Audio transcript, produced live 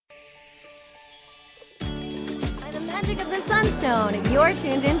magic of the Sunstone. You're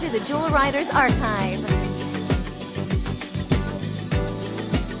tuned into the Jewel Riders Archive.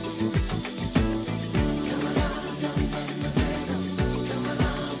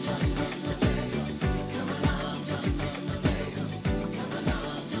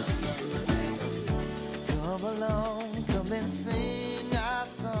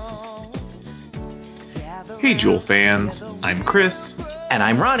 Hey Jewel fans, I'm Chris. And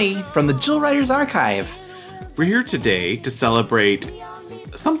I'm Ronnie from the Jewel Riders Archive. We're here today to celebrate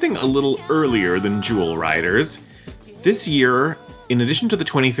something a little earlier than Jewel Riders. This year, in addition to the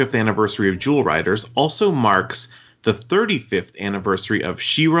 25th anniversary of Jewel Riders, also marks the 35th anniversary of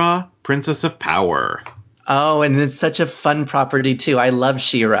She-Ra, Princess of Power. Oh, and it's such a fun property too. I love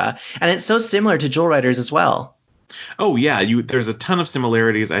She-Ra. And it's so similar to Jewel Riders as well. Oh yeah, there's a ton of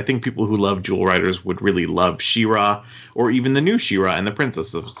similarities. I think people who love Jewel Riders would really love She-Ra, or even the new She-Ra and the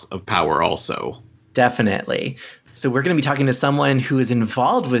Princess of Power also. Definitely. So we're going to be talking to someone who is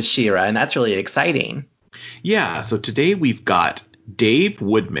involved with She-Ra, and that's really exciting. Yeah, so today we've got Dave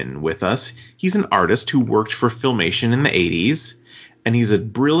Woodman with us. He's an artist who worked for Filmation in the 80s, and he's a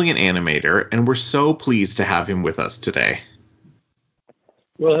brilliant animator, and we're so pleased to have him with us today.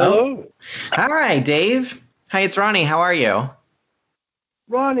 Well, hello. Oh. Hi, Dave. Hi, it's Ronnie. How are you?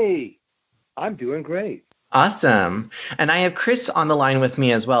 Ronnie, I'm doing great. Awesome. And I have Chris on the line with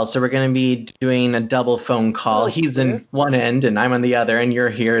me as well, so we're going to be doing a double phone call. He's in one end and I'm on the other, and you're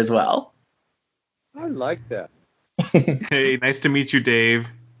here as well. I like that. Hey, nice to meet you, Dave.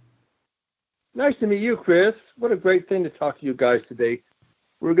 Nice to meet you, Chris. What a great thing to talk to you guys today.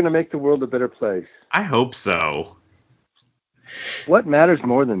 We're going to make the world a better place. I hope so. What matters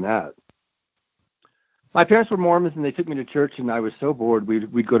more than that? My parents were Mormons, and they took me to church, and I was so bored.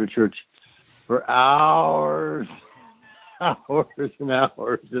 We'd go to church for hours, hours and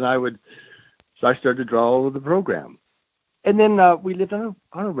hours, and so I started to draw all of the program. And then we lived on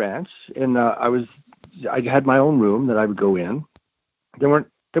a ranch, and I had my own room that I would go in. There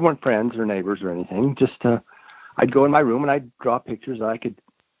weren't friends or neighbors or anything. Just I'd go in my room and I'd draw pictures. I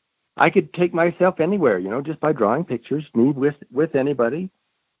could take myself anywhere, just by drawing pictures, me with anybody.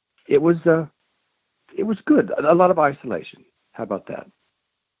 It was good. A lot of isolation. How about that?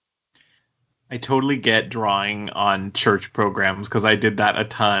 I totally get drawing on church programs because I did that a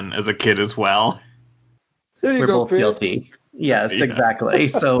ton as a kid as well. We're both guilty. Yes, yeah. Exactly.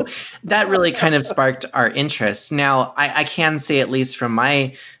 So that really kind of sparked our interest. Now, I can say, at least from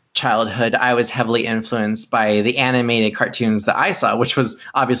my childhood, I was heavily influenced by the animated cartoons that I saw, which was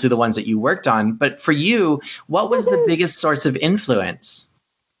obviously the ones that you worked on. But for you, what was the biggest source of influence?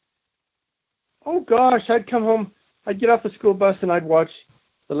 Oh, gosh, I'd come home, I'd get off the school bus, and I'd watch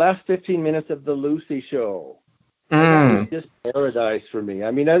the last 15 minutes of the Lucy show. That was just paradise for me.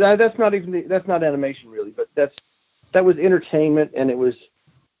 I mean, that's not animation really, but that was entertainment, and it was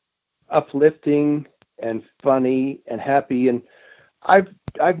uplifting and funny and happy. And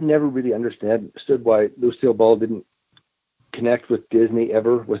I've never really understood why Lucille Ball didn't connect with Disney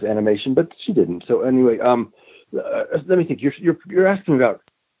ever with animation, but she didn't. So anyway, let me think. You're asking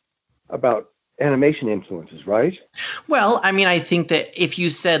about animation influences, right? Well, I mean, I think that if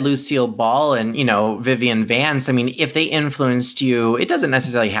you said Lucille Ball and, Vivian Vance, I mean, if they influenced you, it doesn't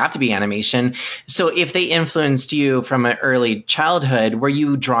necessarily have to be animation. So if they influenced you from an early childhood, were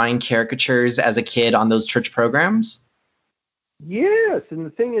you drawing caricatures as a kid on those church programs? Yes. And the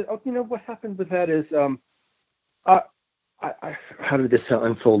thing is, what happened with that is, how did this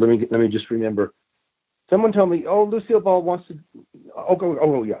unfold? Let me just remember. Someone told me, Lucille Ball wants to,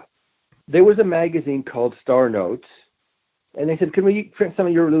 yeah. There was a magazine called Star Notes, and they said, can we print some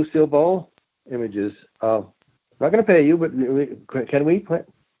of your Lucille Ball images? I'm not going to pay you, but can we? Of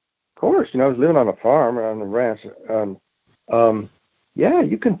course. I was living on a farm or on a ranch. Yeah,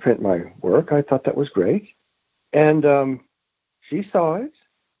 you can print my work. I thought that was great. And she saw it.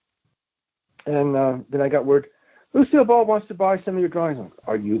 And then I got word, Lucille Ball wants to buy some of your drawings.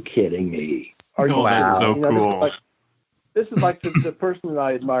 Are you kidding me? That's so cool. This is like the person that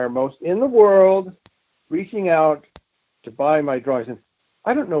I admire most in the world reaching out to buy my drawings. And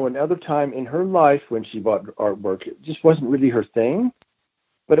I don't know another time in her life when she bought artwork. It just wasn't really her thing.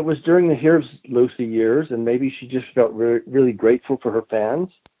 But it was during the Here's Lucy years, and maybe she just felt really, really grateful for her fans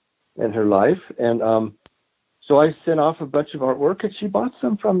and her life. And so I sent off a bunch of artwork, and she bought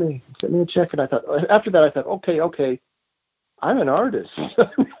some from me, sent me a check. And after that, I thought, okay, I'm an artist.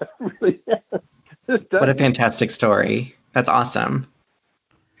 Really. What a fantastic story. That's awesome.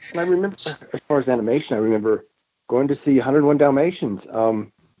 And I remember, as far as animation, I remember going to see 101 Dalmatians. I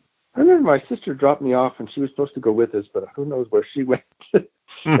remember my sister dropped me off, and she was supposed to go with us, but who knows where she went.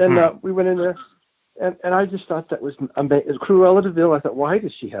 And we went in there, And I just thought that was amazing. Cruella de Vil, I thought, why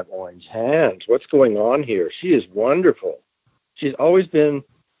does she have orange hands? What's going on here? She is wonderful. She's always been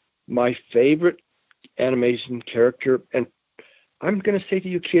my favorite animation character. And I'm going to say to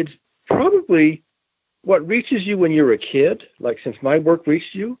you kids, probably what reaches you when you're a kid, like since my work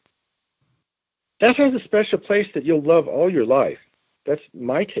reached you, that has a special place that you'll love all your life. That's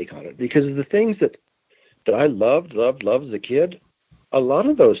my take on it. Because of the things that I loved as a kid, a lot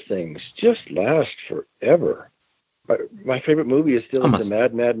of those things just last forever. My favorite movie is still The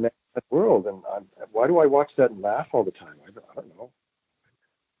Mad, Mad, Mad World. And why do I watch that and laugh all the time? I don't know.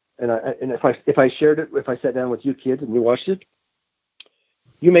 And if I shared it, if I sat down with you kids and you watched it,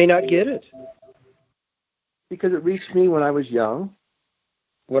 you may not get it. Because it reached me when I was young,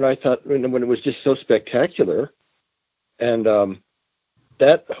 when I thought, when it was just so spectacular. And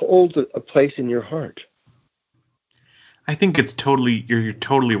that holds a place in your heart. I think it's you're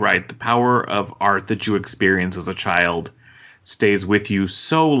totally right. The power of art that you experience as a child stays with you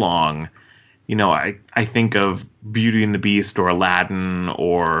so long. You know, I think of Beauty and the Beast or Aladdin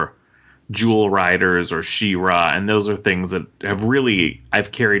or Jewel Riders or She-Ra, and those are things that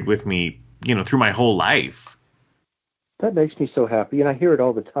I've carried with me, through my whole life. That makes me so happy, and I hear it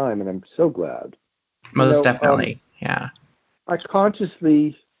all the time, and I'm so glad. Most definitely, yeah. I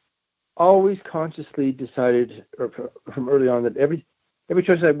always consciously decided from early on that every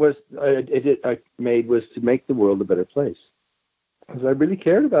choice I made was to make the world a better place, because I really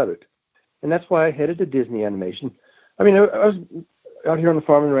cared about it, and that's why I headed to Disney Animation. I mean, I was out here on the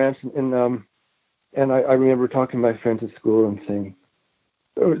farm and ranch, and I remember talking to my friends at school and saying,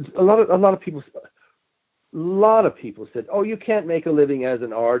 a lot of people said, "Oh, you can't make a living as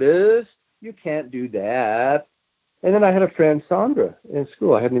an artist. You can't do that." And then I had a friend, Sandra, in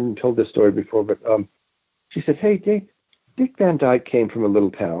school. I hadn't even told this story before, but she said, "Hey, Dick Van Dyke came from a little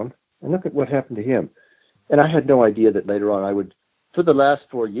town, and look at what happened to him." And I had no idea that later on I would, for the last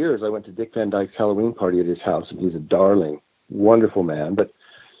 4 years, I went to Dick Van Dyke's Halloween party at his house, and he's a darling, wonderful man. But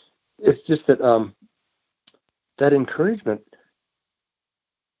it's just that that encouragement.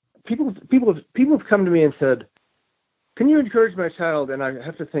 People have come to me and said, "Can you encourage my child?" And I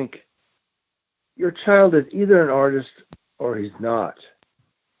have to think, your child is either an artist or he's not.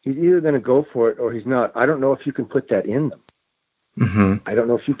 He's either going to go for it or he's not. I don't know if you can put that in them. Mm-hmm. I don't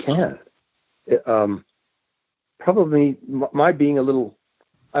know if you can. Probably my being a little,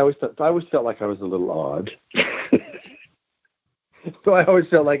 I always felt like I was a little odd. So I always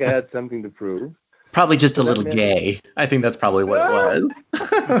felt like I had something to prove. Probably just a little gay. I think that's probably what it was.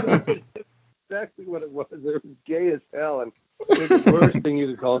 Exactly what it was. It was gay as hell, and the worst thing you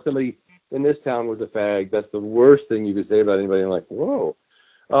could call somebody in this town was a fag. That's the worst thing you could say about anybody. I'm like, whoa.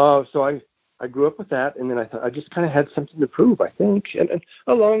 So I grew up with that, and then I thought I just kind of had something to prove, I think, and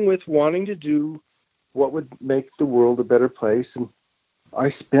along with wanting to do what would make the world a better place. And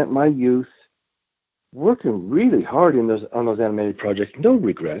I spent my youth working really hard on those animated projects. No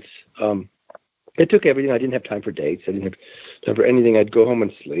regrets. It took everything. I didn't have time for dates. I didn't have time for anything. I'd go home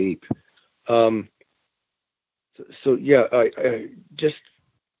and sleep. So yeah, I just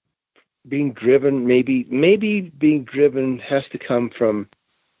being driven. Maybe being driven has to come from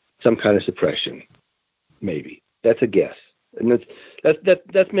some kind of suppression. Maybe that's a guess, and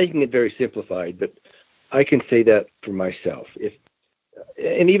that's making it very simplified. But I can say that for myself.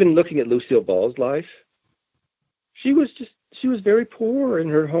 And even looking at Lucille Ball's life, she was very poor in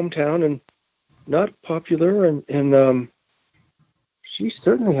her hometown and not popular, and she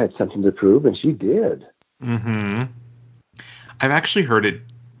certainly had something to prove, and she did. Mm-hmm. I've actually heard it.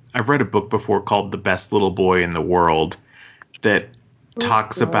 I've read a book before called The Best Little Boy in the World that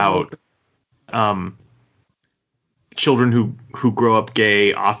talks about children who grow up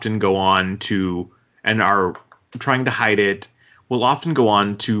gay often go on to, and are trying to hide it, will often go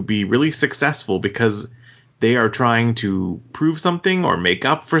on to be really successful because they are trying to prove something or make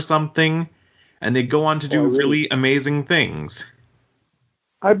up for something, and they go on to do really amazing things.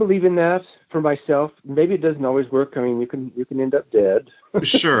 I believe in that for myself. Maybe it doesn't always work. I mean, you can end up dead.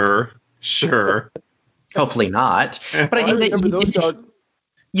 Sure. Hopefully not. But I think that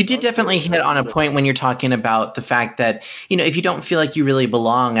you did definitely hit on a point when you're talking about the fact that, if you don't feel like you really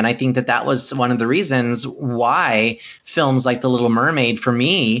belong, and I think that was one of the reasons why films like The Little Mermaid, for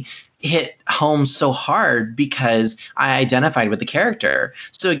me, hit home so hard, because I identified with the character.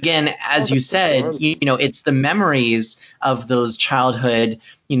 So again, as you said, it's the memories of those childhood,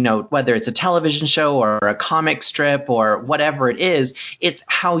 whether it's a television show or a comic strip or whatever it is, it's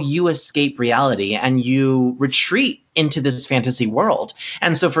how you escape reality and you retreat into this fantasy world.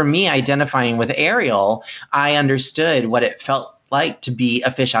 And so for me, identifying with Ariel, I understood what it felt like to be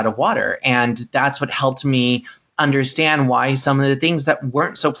a fish out of water. And that's what helped me understand why some of the things that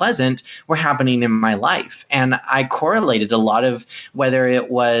weren't so pleasant were happening in my life. And I correlated a lot of whether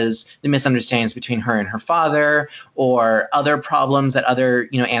it was the misunderstandings between her and her father, or other problems that other,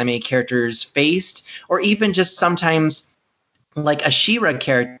 anime characters faced, or even just sometimes like a She-Ra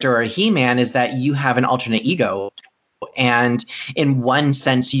character or a He-Man, is that you have an alternate ego. And in one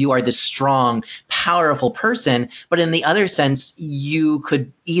sense, you are this strong, powerful person, but in the other sense, you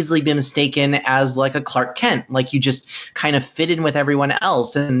could easily be mistaken as like a Clark Kent, like you just kind of fit in with everyone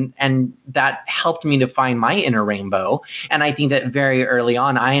else. And that helped me to find my inner rainbow. And I think that very early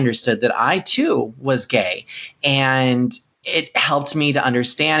on, I understood that I too was gay. And it helped me to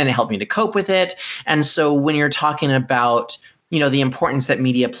understand, and it helped me to cope with it. And so when you're talking about the importance that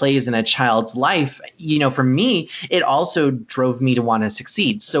media plays in a child's life, for me, it also drove me to want to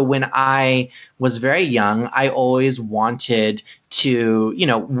succeed. So when I was very young, I always wanted to,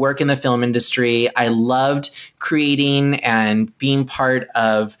 work in the film industry. I loved creating and being part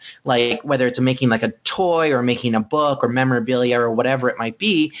of, like, whether it's making like a toy or making a book or memorabilia or whatever it might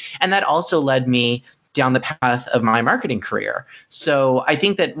be. And that also led me down the path of my marketing career. So I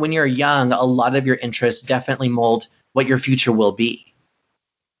think that when you're young, a lot of your interests definitely mold what your future will be.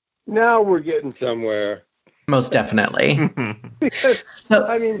 Now we're getting somewhere. Most definitely. Because, so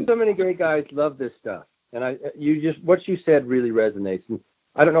many gay guys love this stuff. And what you said really resonates. And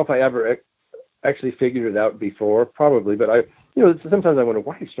I don't know if I ever actually figured it out before, probably, but sometimes I wonder,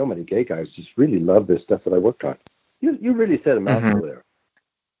 why do so many gay guys just really love this stuff that I worked on? You really said a mouthful there.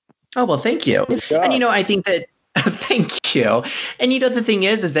 Oh, well, thank you. And, I think that, thank you. And, the thing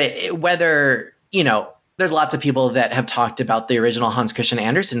is that whether, there's lots of people that have talked about the original Hans Christian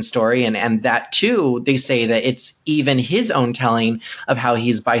Andersen story, and that too, they say that it's even his own telling of how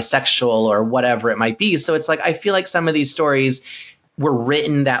he's bisexual or whatever it might be. So it's like, I feel like some of these stories were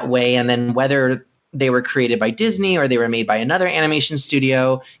written that way, and then whether they were created by Disney or they were made by another animation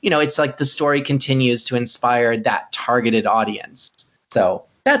studio, it's like the story continues to inspire that targeted audience. So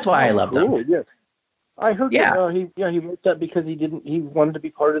that's why I love them. Yes. I heard that he wrote that because he wanted to be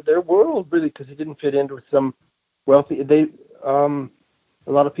part of their world, really, because he didn't fit in with some wealthy. A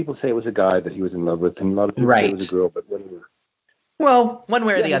lot of people say it was a guy that he was in love with, and a lot of people say it was a girl, but whatever. Well, one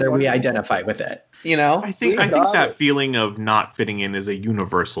way or the other, we identify with it, I think that feeling of not fitting in is a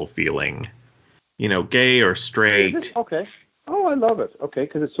universal feeling. Gay or straight. Okay. Oh, I love it. Okay,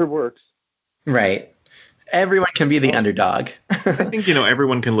 because it sure works. Right. Everyone can be the underdog. I think,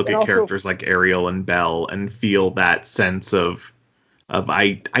 everyone can look at characters like Ariel and Belle and feel that sense of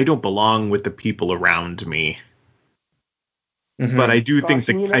I don't belong with the people around me. Mm-hmm. But I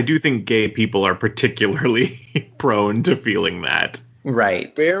do think gay people are particularly prone to feeling that.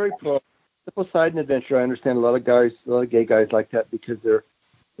 Right. Very prone. Poseidon Adventure, I understand a lot of gay guys like that because they're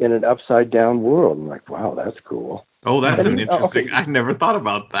in an upside down world. I'm like, wow, that's cool. Oh, that's an interesting. I never thought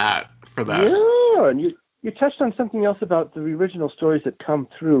about that for that. Yeah, and you touched on something else about the original stories that come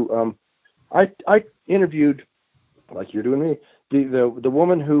through. I interviewed, like you're doing me, the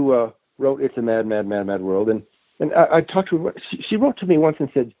woman who wrote "It's a Mad, Mad, Mad, Mad World," and I talked to her. She wrote to me once and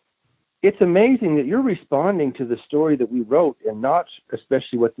said, "It's amazing that you're responding to the story that we wrote, and not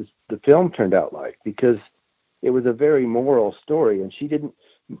especially what the film turned out like, because it was a very moral story, and she didn't.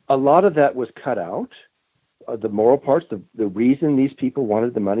 A lot of that was cut out, the moral parts, the reason these people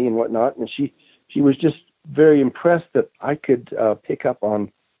wanted the money and whatnot, and she was just very impressed that I could pick up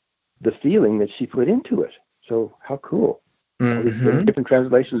on the feeling that she put into it. So how cool. Mm-hmm. Different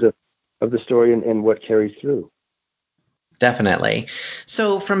translations of the story and what carries through. Definitely.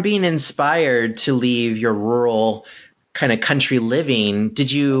 So from being inspired to leave your rural kind of country living,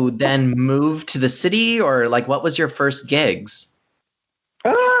 did you then move to the city, or like what was your first gigs?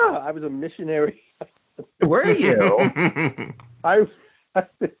 I was a missionary. Were you? I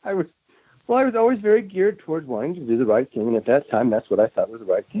was. Well, I was always very geared towards wanting to do the right thing, and at that time, that's what I thought was the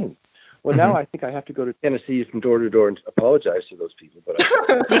right thing. Well, now I think I have to go to Tennessee from door to door and apologize to those people. But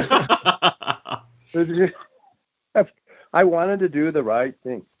I wanted to do the right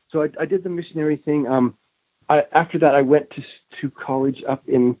thing, so I did the missionary thing. After that, I went to college up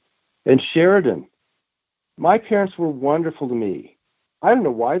in Sheridan. My parents were wonderful to me. I don't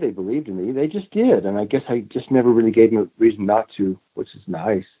know why they believed in me; they just did, and I guess I just never really gave them a reason not to, which is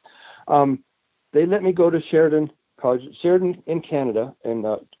nice. They let me go to Sheridan College, Sheridan in Canada, and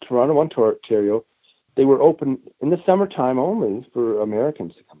Toronto, Ontario. They were open in the summertime only for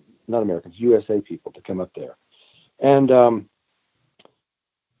Americans to come, not Americans, USA people to come up there. And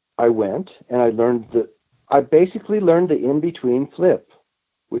I went, and I basically learned the in-between flip,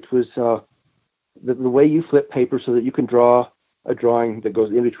 which was the way you flip paper so that you can draw a drawing that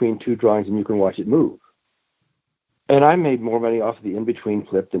goes in between two drawings and you can watch it move. And I made more money off of the in-between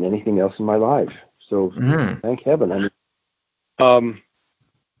flip than anything else in my life. So thank heaven. I mean,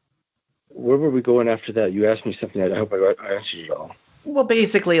 where were we going after that? You asked me something. I hope I answered it all. Well,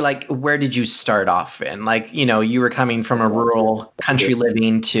 basically, like, where did you start off in? Like, you know, you were coming from a rural country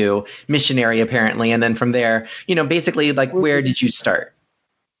living to missionary, apparently. And then from there, you know, basically, like, where did you start?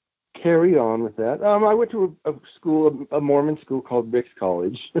 Carry on with that. I went to a school, a Mormon school called Rick's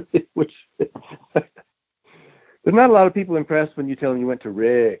College, which there's not a lot of people impressed when you tell them you went to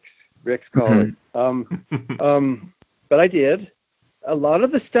Rick's College. But I did. A lot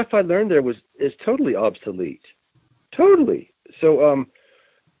of the stuff I learned there is totally obsolete. Totally. So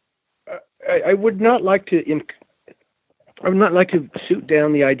I would not like to shoot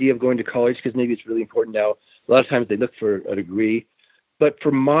down the idea of going to college because maybe it's really important now. A lot of times they look for a degree, but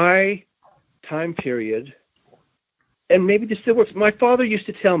for my time period, and maybe this still works. My father used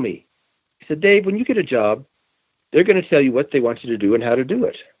to tell me, he said, "Dave, when you get a job, they're going to tell you what they want you to do and how to do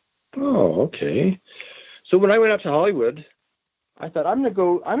it." Oh, okay. So when I went out to Hollywood, I thought I'm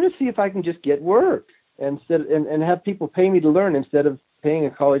going to see if I can just get work and have people pay me to learn instead of paying a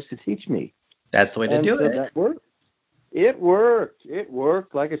college to teach me. That's the way to do it. That worked. It worked. It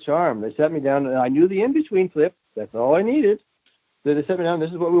worked like a charm. They set me down, and I knew the in-between flip. That's all I needed. So they set me down. This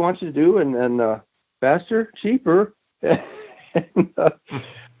is what we want you to do, and faster, cheaper.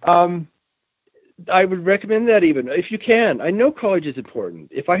 I would recommend that even if you can. I know college is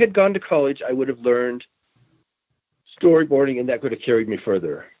important. If I had gone to college, I would have learned storyboarding, and that could have carried me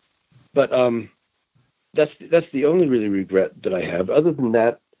further. But that's the only really regret that I have. Other than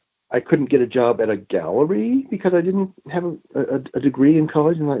that, I couldn't get a job at a gallery because I didn't have a degree in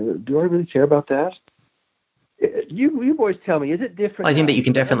college. And do I really care about that? You boys tell me, is it different? Well, I think that you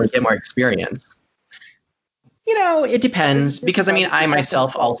can definitely get more experience. You know, it depends because, I mean, I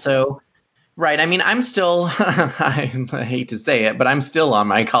myself also... Right. I mean, I'm still, I hate to say it, but I'm still on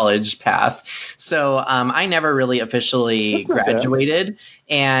my college path. So I never really officially graduated.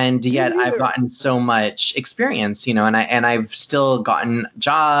 And yet I've gotten so much experience, you know, and I've still gotten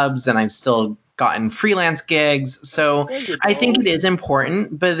jobs and I've still gotten freelance gigs. So I think it is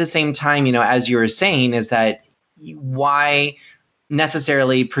important. But at the same time, you know, as you were saying, is that why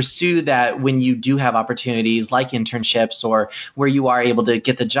necessarily pursue that when you do have opportunities like internships or where you are able to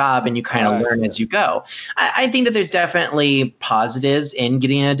get the job and you kind of learn as you go. I think that there's definitely positives in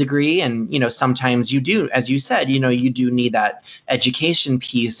getting a degree. And, you know, sometimes you do, as you said, you know, you do need that education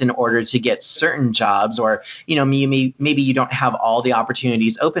piece in order to get certain jobs, or, you know, maybe you don't have all the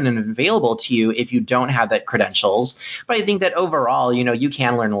opportunities open and available to you if you don't have that credentials. But I think that overall, you know, you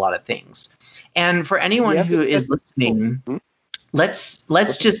can learn a lot of things. And for anyone who is listening,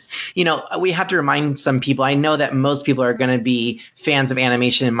 let's just, you know, we have to remind some people. I know that most people are going to be fans of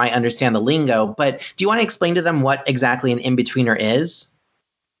animation and might understand the lingo, but do you want to explain to them what exactly an in-betweener is?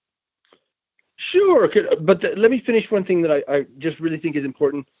 Sure, but let me finish one thing that I just really think is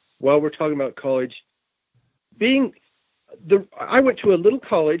important while we're talking about college. I went to a little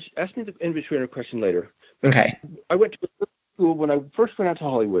college. Ask me the in-betweener question later. Okay. I went to a little school when I first went out to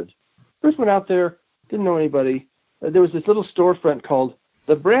Hollywood. First went out there, didn't know anybody. There was this little storefront called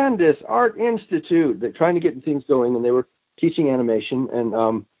the Brandis Art Institute. They're trying to get things going, and they were teaching animation.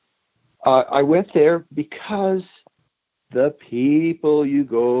 And I went there because the people you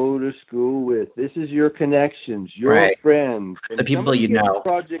go to school with, this is your connections, your friends. The people you know.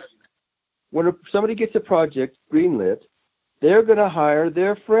 When somebody gets a project greenlit, they're going to hire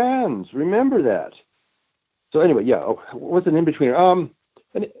their friends. Remember that. So anyway, what's an in-betweener?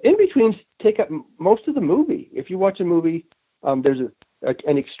 And in-betweens take up most of the movie. If you watch a movie, there's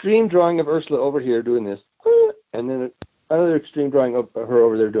an extreme drawing of Ursula over here doing this, and then another extreme drawing of her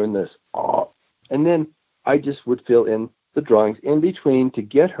over there doing this. And then I just would fill in the drawings in between to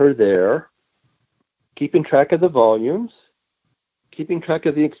get her there, keeping track of the volumes, keeping track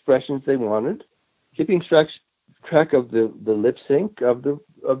of the expressions they wanted, keeping track of the lip sync of the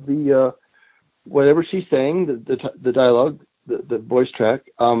whatever she's saying, the dialogue, the voice track.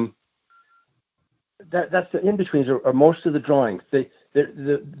 That's the in-betweens are most of the drawings. The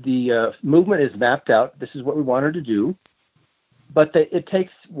movement is mapped out. This is what we want her to do, but it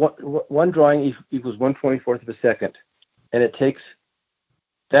takes one drawing equals 1/24th of a second, and it takes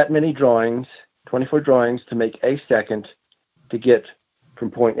that many drawings, 24 drawings, to make a second to get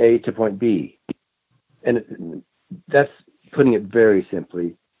from point A to point B, and that's putting it very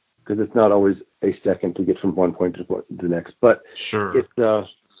simply, because it's not always a second to get from one point to the next. But sure, it's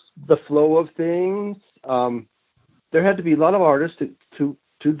the flow of things. There had to be a lot of artists to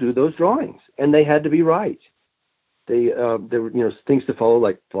do those drawings, and they had to be right. there were things to follow,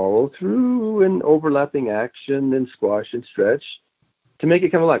 like follow through and overlapping action and squash and stretch to make it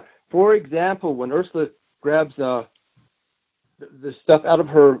come alive. For example, when Ursula grabs the stuff out of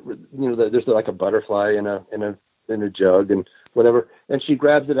her, there's like a butterfly in a jug and whatever, and she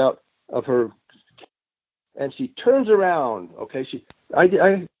grabs it out of her, and she turns around. Okay,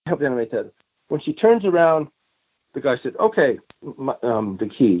 I helped animate that. When she turns around, the guy said, "Okay,"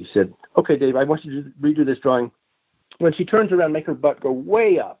 the key said, "Okay, Dave, I want you to redo this drawing. When she turns around, make her butt go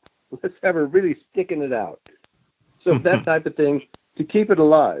way up. Let's have her really sticking it out." So that type of thing to keep it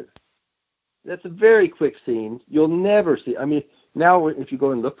alive. That's a very quick scene. You'll never see. I mean, now if you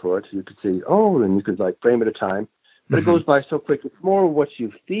go and look for it, you could see, and you could like frame at a time. But it goes by so quick. It's more what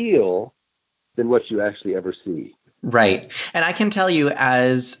you feel than what you actually ever see. Right. And I can tell you,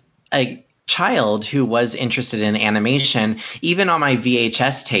 as a child who was interested in animation, even on my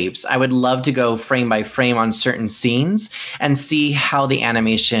VHS tapes, I would love to go frame by frame on certain scenes and see how the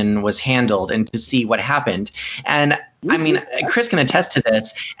animation was handled and to see what happened. And I mean, Chris can attest to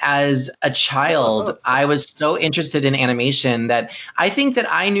this. As a child, I was so interested in animation that I think that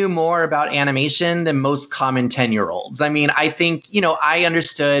I knew more about animation than most common 10-year-olds. I mean, I think, I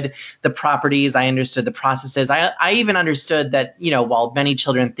understood the properties. I understood the processes. I even understood that, while many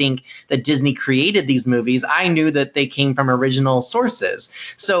children think that Disney created these movies, I knew that they came from original sources.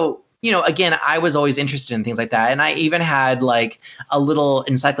 So, again, I was always interested in things like that. And I even had like a little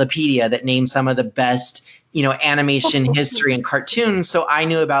encyclopedia that named some of the best animation history and cartoons. So I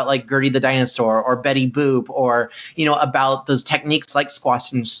knew about like Gertie the Dinosaur or Betty Boop or, about those techniques like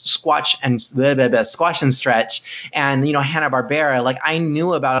squash and stretch and, Hanna-Barbera. Like I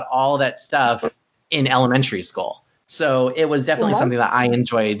knew about all that stuff in elementary school. So it was definitely something that I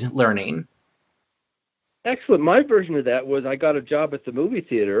enjoyed learning. Excellent. My version of that was I got a job at the movie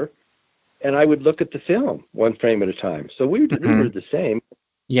theater and I would look at the film one frame at a time. So we were the same.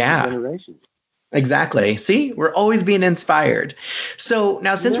 Yeah. Generations. Exactly. See, we're always being inspired. So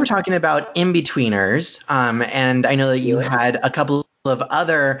now, since we're talking about in-betweeners, and I know that you had a couple of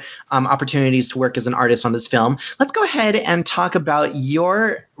other opportunities to work as an artist on this film, let's go ahead and talk about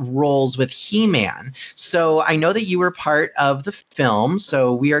your roles with He-Man. So I know that you were part of the film,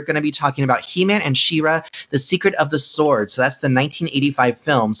 so we are going to be talking about He-Man and She-Ra, The Secret of the Sword. So that's the 1985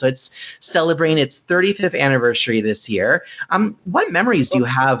 film. So it's celebrating its 35th anniversary this year. What memories do you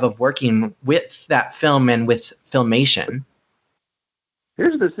have of working with that film and with Filmation?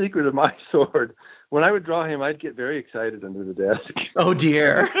 Here's the secret of my sword. When I would draw him, I'd get very excited under the desk. Oh,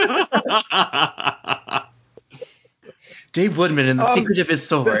 dear. Dave Woodman and the secret of his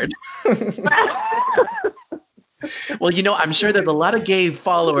sword. Well, I'm sure there's a lot of gay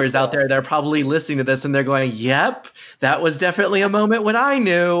followers out there that are probably listening to this and they're going, yep, that was definitely a moment when I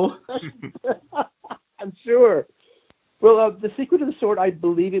knew. I'm sure. Well, The Secret of the Sword, I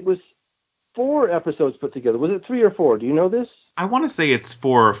believe it was 4 episodes put together. Was it 3 or 4? Do you know this? I want to say it's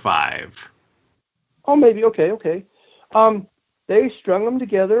 4 or 5. Oh, maybe. Okay. They strung them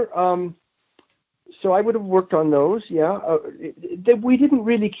together. So I would have worked on those. Yeah. We didn't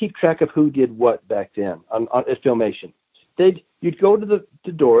really keep track of who did what back then at Filmation. You'd go to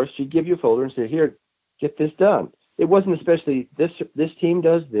the Doris, she'd give you a folder and say, "Here, get this done." It wasn't especially this team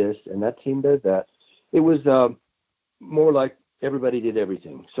does this and that team does that. It was more like everybody did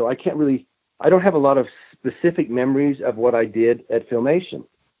everything. So I don't have a lot of specific memories of what I did at Filmation.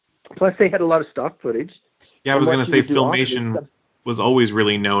 Plus, they had a lot of stock footage. Yeah, I was going to say Filmation was always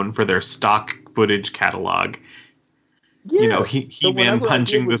really known for their stock footage catalog. Yeah. He-Man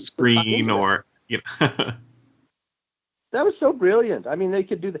punching the screen or... That was so brilliant. I mean, they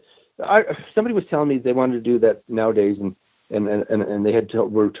could do that. Somebody was telling me they wanted to do that nowadays, and they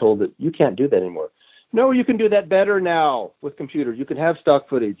were told that you can't do that anymore. No, you can do that better now with computers. You can have stock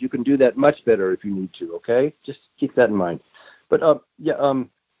footage. You can do that much better if you need to, okay? Just keep that in mind. But,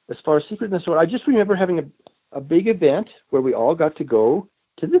 as far as Secret of the Sword, I just remember having a big event where we all got to go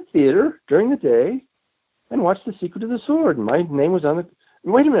to the theater during the day and watch The Secret of the Sword. And my name was on the...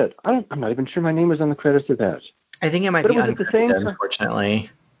 Wait a minute. I'm not even sure my name was on the credits of that. I think it might be uncredited, unfortunately.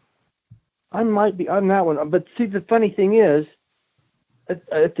 I might be on that one. But see, the funny thing is,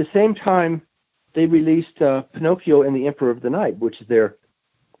 at the same time, they released Pinocchio and the Emperor of the Night, which is they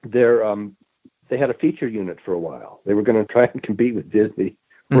had a feature unit for a while. They were going to try and compete with Disney.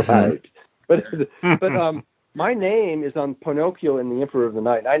 Right. But my name is on Pinocchio and the Emperor of the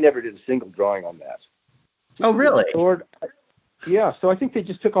Night. I never did a single drawing on that. Oh, really? Yeah, so I think they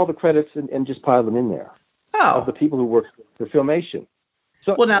just took all the credits and just piled them in there. Oh. Of the people who worked for Filmation.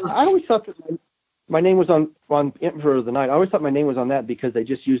 So well, now, I always thought that my name was on Emperor of the Night. I always thought my name was on that because they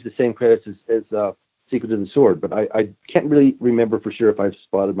just used the same credits as Secret of the Sword, but I can't really remember for sure if I've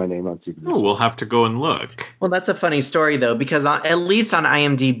spotted my name on Secret of the Sword. We'll have to go and look. Well, that's a funny story, though, because at least on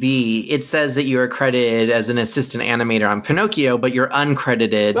IMDb, it says that you're credited as an assistant animator on Pinocchio, but you're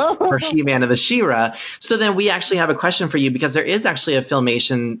uncredited for He-Man and the She-Ra. So then we actually have a question for you, because there is actually a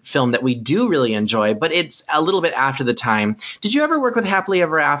Filmation film that we do really enjoy, but it's a little bit after the time. Did you ever work with Happily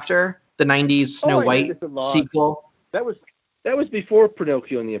Ever After, the 90s Snow White sequel? That was before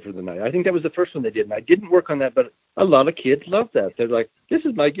Pinocchio and the Emperor of the Night. I think that was the first one they did, and I didn't work on that, but a lot of kids love that. They're like, this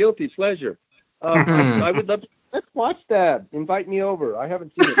is my guilty pleasure. I would love to. Let's watch that. Invite me over. I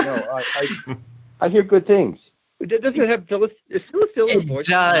haven't seen it. No, I hear good things. Does it have Phyllis? Is Phyllis Diller a voice?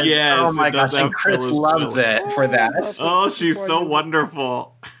 It does. Yes, oh my it does gosh, and have Chris Phyllis loves Diller. it for that. Oh, she's so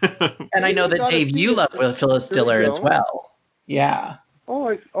wonderful. And I know that Dave, you love Phyllis Diller as well. Yeah.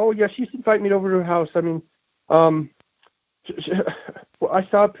 Oh yeah, she used to invite me over to her house. I mean, well, I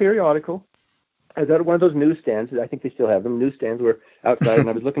saw a periodical. I was at one of those newsstands. I think they still have them. Newsstands were outside, and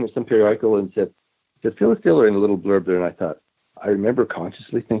I was looking at some periodical and said Phyllis Diller in a little blurb there, and I remember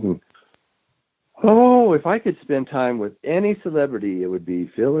consciously thinking, oh, if I could spend time with any celebrity, it would be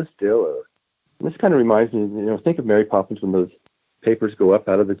Phyllis Diller. And this kind of reminds me, think of Mary Poppins when those papers go up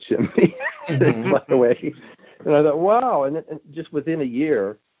out of the chimney and fly away. And I thought, wow. And just within a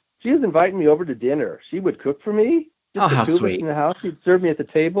year, she was inviting me over to dinner. She would cook for me. Just the how two of sweet. us in the house. She'd serve me at the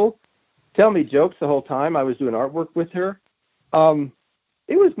table, tell me jokes the whole time. I was doing artwork with her.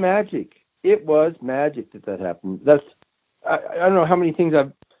 It was magic. It was magic that happened. I don't know how many things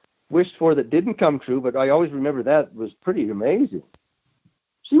I've wished for that didn't come true, but I always remember that was pretty amazing.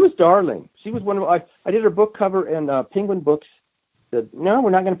 She was darling. She was one of I did her book cover, and Penguin Books said, no, we're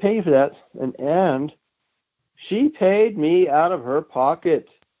not going to pay you for that. And she paid me out of her pocket.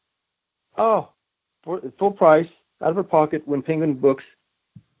 Oh, for full price out of her pocket when Penguin Books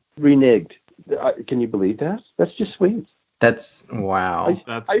reneged. Can you believe that? That's just sweet. That's wow.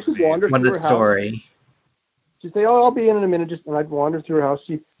 I used to wander what through a her story. House. She'd say, "Oh, I'll be in a minute," and I'd wander through her house.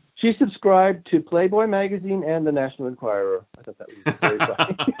 She subscribed to Playboy magazine and the National Enquirer. I thought that was very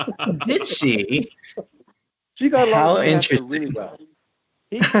funny. Did she? She got along How with the interesting. really well.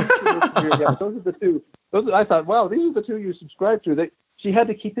 Those are the two. I thought, wow, these are the two you subscribe to. She had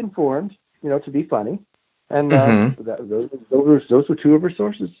to keep informed, to be funny, and those were two of her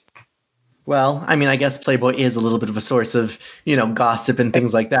sources. Well, I mean, I guess Playboy is a little bit of a source of, gossip and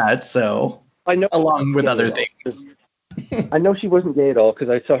things like that. So, I know, along with other things. I know she wasn't gay at all because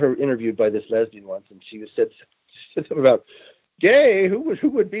I saw her interviewed by this lesbian once, and she said something about gay. Who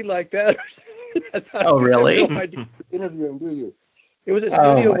would be like that? Oh, really? No idea interviewing, do you? It was at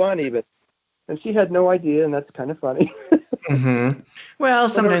Studio One even, and she had no idea, and that's kind of funny. Well,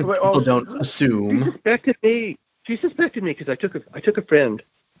 sometimes people don't assume. She suspected me because I took a friend.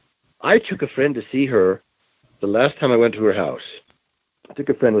 I took a friend to see her the last time I went to her house. I took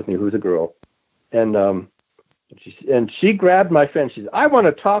a friend with me who was a girl, and she grabbed my friend. She said, "I want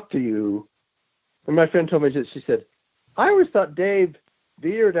to talk to you." And my friend told me, she said, "I always thought Dave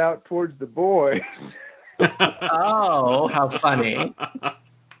veered out towards the boy." Oh, how funny.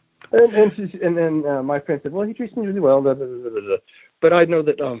 And then my friend said, "Well, he treats me really well." Blah, blah, blah, blah, blah. But I know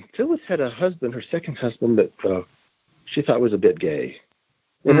that Phyllis had a husband, her second husband, that she thought was a bit gay.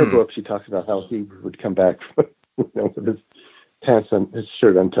 In her book, she talks about how he would come back with his pants and his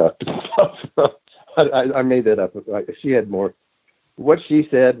shirt untucked and stuff. I made that up. She had more. What she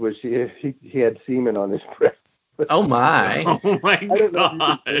said was he had semen on his breast. Oh my! Oh my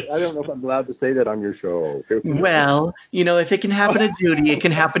God! I don't know if I'm allowed to say that on your show. Well, if it can happen to Judy, it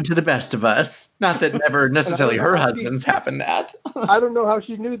can happen to the best of us. Not that never necessarily her husbands happened that. I don't know how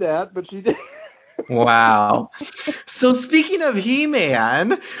she knew that, but she did. Wow. So speaking of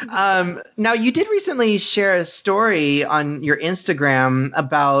He-Man, now you did recently share a story on your Instagram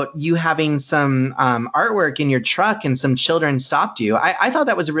about you having some artwork in your truck and some children stopped you. I thought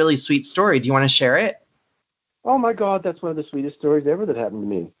that was a really sweet story. Do you want to share it? Oh my God, that's one of the sweetest stories ever that happened to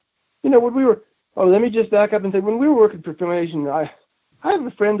me. When we were, let me just back up and say, when we were working for Filmation, I have a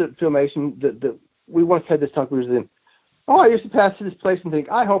friend at Filmation that we once had this talk. We were saying, I used to pass through this place and think,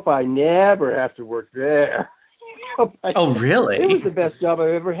 I hope I never have to work there. Oh, really? It was the best job I've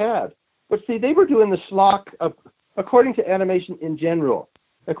ever had. But see, they were doing the schlock according to animation in general.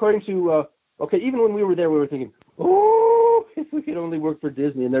 According to, even when we were there, we were thinking, if we could only work for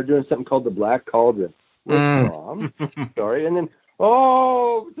Disney. And they're doing something called the Black Cauldron. With Tom. Sorry. And then,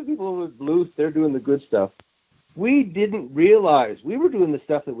 the people with Bluth, they're doing the good stuff. We didn't realize we were doing the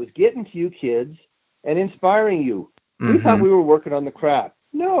stuff that was getting to you kids and inspiring you. We thought we were working on the crap.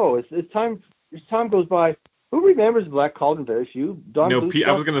 No, as time goes by, Who remembers Black Cauldron? Very few. Don No, Bluth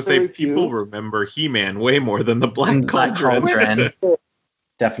I was going to say people remember He-Man way more than the Black Cauldron.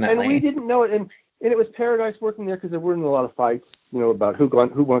 Definitely. And we didn't know it, and it was paradise working there because there weren't a lot of fights, about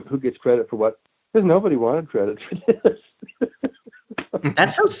who gets credit for what, because nobody wanted credit for this.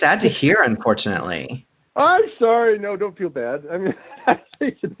 That's so sad to hear, unfortunately. I'm sorry. No, don't feel bad. I mean, I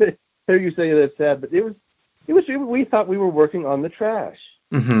hear you say that's sad, but it was. We thought we were working on the trash,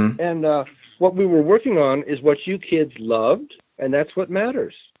 and what we were working on is what you kids loved, and that's what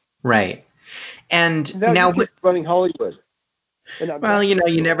matters. Right. And now running Hollywood. Well,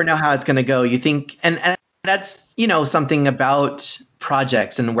 you never know how it's going to go. You think, and that's, something about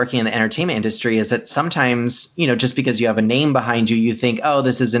projects and working in the entertainment industry is that sometimes, just because you have a name behind you, you think, oh,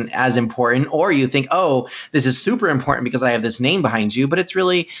 this isn't as important, or you think, oh, this is super important because I have this name behind you, but it's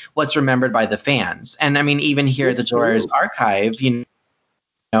really what's remembered by the fans. And I mean, even here at the Jewel Riders Archive,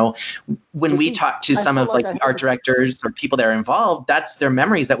 when we talk to some of the art directors or people that are involved, that's their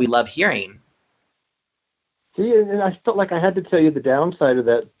memories that we love hearing. See, and I felt like I had to tell you the downside of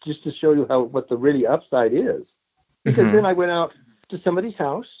that just to show you what the really upside is. Because then I went out to somebody's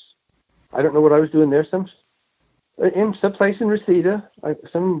house. I don't know what I was doing there. Some place in Reseda,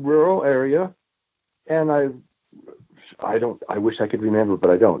 some rural area, and I wish I could remember, but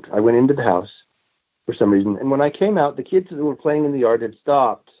I don't. I went into the house for some reason, and when I came out, the kids that were playing in the yard had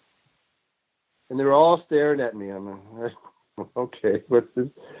stopped, and they were all staring at me. I'm like, okay, what's this?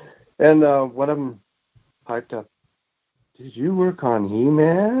 And one of them piped up, "Did you work on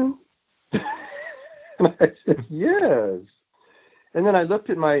He-Man?" And I said, "Yes." And then I looked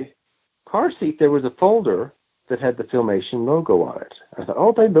at my car seat. There was a folder that had the Filmation logo on it. I thought,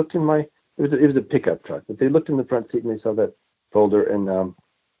 oh, they looked in my, it was a pickup truck, but they looked in the front seat and they saw that folder. And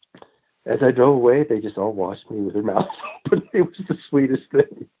as I drove away, they just all watched me with their mouths open. It was the sweetest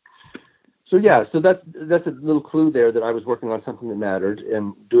thing. So yeah, so that's a little clue there that I was working on something that mattered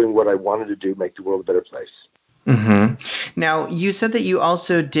and doing what I wanted to do, make the world a better place. Now, you said that you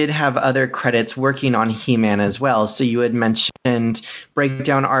also did have other credits working on He-Man as well. So you had mentioned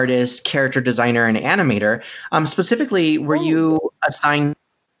breakdown artist, character designer, and animator. Specifically, were you assigned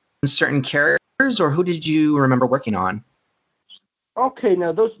certain characters, or who did you remember working on? Okay,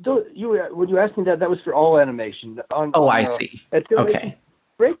 now those when you asked me that was for all animation. I see. Okay.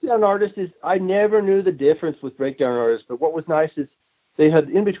 Breakdown artist I never knew the difference with breakdown artists, but what was nice is they had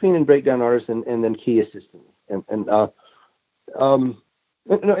in between and breakdown artists and then key assistant and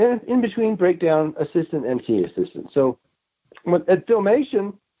in between breakdown assistant and key assistant. So at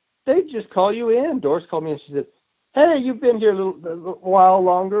Filmation, they just call you in. Doris called me and she said, "Hey, you've been here a little while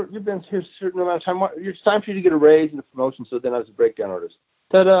longer. You've been here a certain amount of time. It's time for you to get a raise and a promotion." So then I was a breakdown artist.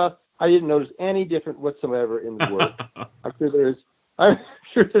 Ta-da! I didn't notice any different whatsoever in the work. I'm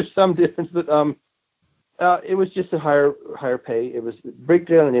sure there's some difference, but it was just a higher pay. It was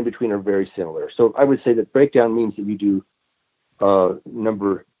breakdown and in between are very similar. So I would say that breakdown means that you do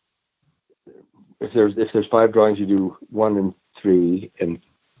number. If there's 5 drawings, you do 1 and 3, and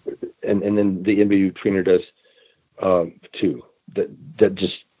then the in betweener does 2. That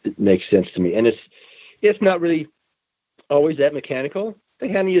just makes sense to me. And it's not really always that mechanical. They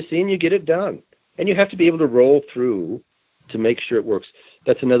hand you a scene, you get it done, and you have to be able to roll through to make sure it works.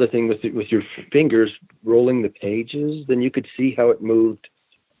 That's another thing with your fingers rolling the pages. Then you could see how it moved.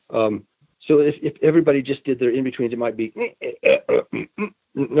 So if everybody just did their in-betweens, it might be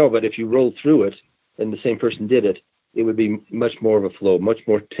no. But if you rolled through it and the same person did it, it would be much more of a flow, much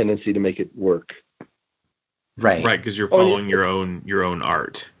more tendency to make it work. Right, because you're following your own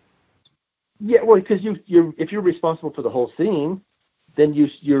art. Yeah, well, because if you're responsible for the whole scene, then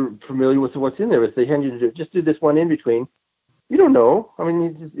you're familiar with what's in there. If they hand you to just do this one in between, you don't know. I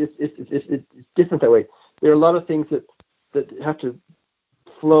mean, it's different that way. There are a lot of things that have to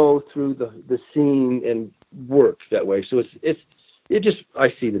flow through the scene and work that way. So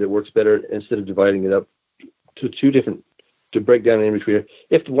I see that it works better instead of dividing it up to break down in between.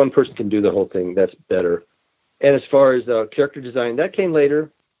 If one person can do the whole thing, that's better. And as far as character design, that came later.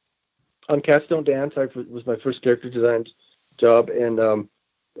 On Cats Don't Dance, was my first character design job, and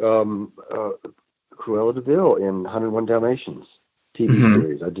Cruella de Vil in 101 Dalmatians TV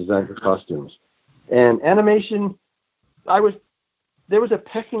series. I designed her costumes. And animation, there was a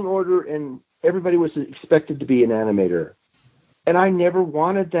pecking order, and everybody was expected to be an animator. And I never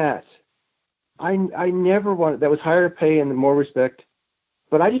wanted that. I never wanted that. Was higher pay and more respect.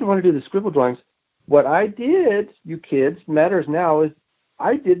 But I didn't want to do the scribble drawings. What I did, you kids, matters now, is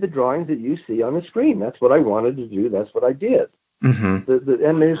I did the drawings that you see on the screen. That's what I wanted to do. That's what I did. The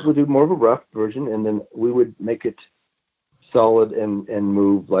animators would do more of a rough version, and then we would make it solid and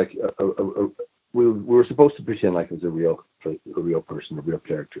move like we were supposed to pretend like it was a real person, a real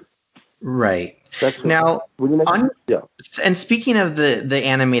character. Right. That's Now, yeah. And speaking of the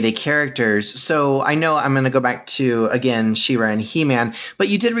animated characters, so I know I'm going to go back to, again, She-Ra and He-Man, but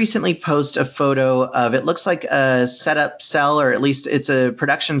you did recently post a photo of, it looks like a setup cell, or at least it's a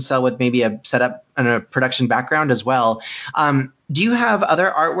production cell with maybe a setup and a production background as well. Do you have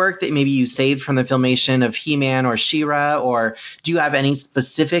other artwork that maybe you saved from the filmation of He-Man or She-Ra, or do you have any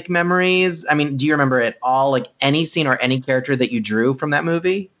specific memories? I mean, do you remember at all, like any scene or any character that you drew from that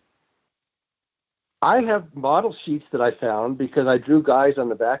movie? I have model sheets that I found because I drew guys on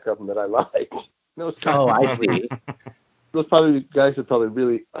the back of them that I liked. Oh, I see. Those guys are probably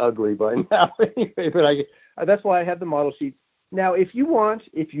really ugly by now anyway, but that's why I have the model sheets. Now, if you want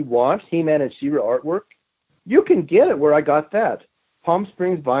He-Man and She-Ra artwork, you can get it where I got that. Palm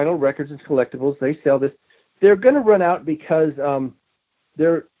Springs Vinyl Records and Collectibles, they sell this. They're going to run out because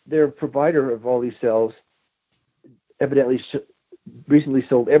their provider of all these cells evidently recently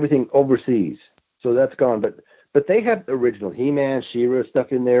sold everything overseas. So that's gone, but they have original He-Man, She-Ra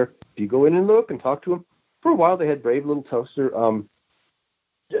stuff in there. If you go in and look and talk to them, for a while they had Brave Little Toaster. I'm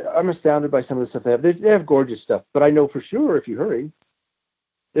astounded by some of the stuff they have. They have gorgeous stuff, but I know for sure if you hurry,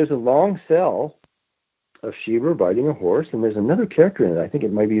 there's a long cell of She-Ra riding a horse, and there's another character in it. I think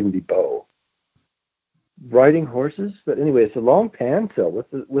it might even be Bo riding horses. But anyway, it's a long pan cell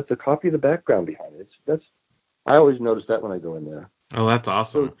with the copy of the background behind it. I always notice that when I go in there. Oh, that's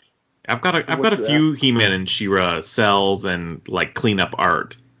awesome. So, I've got a few He-Man and She-Ra cells and like cleanup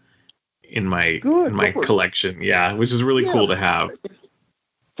art in my collection. Yeah, which is really cool to have.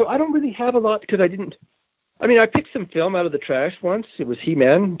 So I don't really have a lot because I picked some film out of the trash once. It was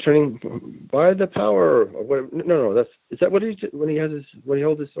He-Man turning by the power. Or whatever. No, is that what when he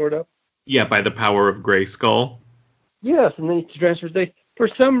holds his sword up? Yeah, by the power of Grayskull. Yes, and then he transfers. For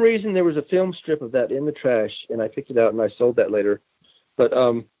some reason there was a film strip of that in the trash, and I picked it out and I sold that later. But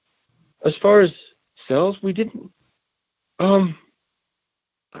as far as cells, we didn't. I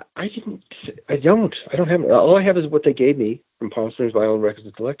don't have. All I have is what they gave me from Palm Springs Vinyl Records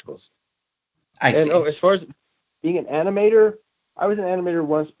and Collectibles. I see. And as far as being an animator, I was an animator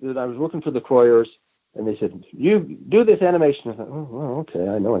once. That I was working for the Croyers, and they said, "You do this animation." I thought, "Oh, well, okay,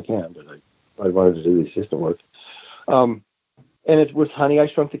 I know I can, but I wanted to do the assistant work." And it was Honey, I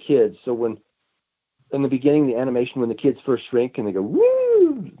Shrunk the Kids. So when in the beginning, the animation when the kids first shrink and they go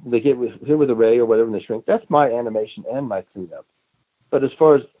woo, they get hit with a ray or whatever, and they shrink. That's my animation and my cleanup. But as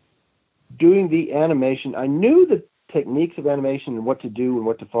far as doing the animation, I knew the techniques of animation and what to do and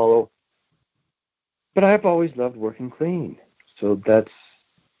what to follow. But I've always loved working clean, so that's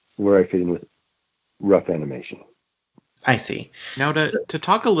where I fit in with rough animation. I see. Now, to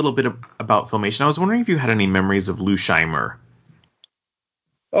talk a little bit about Filmation, I was wondering if you had any memories of Lou Scheimer.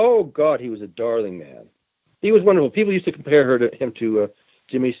 Oh, God, he was a darling man. He was wonderful. People used to compare him to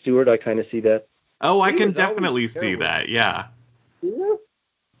Jimmy Stewart. I kind of see that. Oh, I can definitely see that, yeah. Yeah.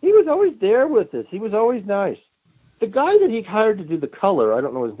 He was always there with us. He was always nice. The guy that he hired to do the color, I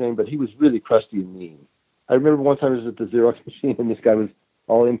don't know his name, but he was really crusty and mean. I remember one time I was at the Xerox machine, and this guy was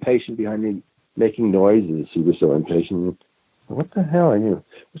all impatient behind me, making noises. He was so impatient. What the hell? I knew.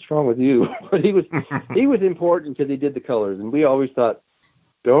 What's wrong with you? But he was important because he did the colors, and we always thought,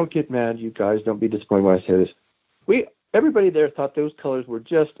 don't get mad, you guys. Don't be disappointed when I say this. Everybody there thought those colors were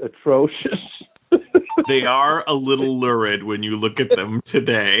just atrocious. They are a little lurid when you look at them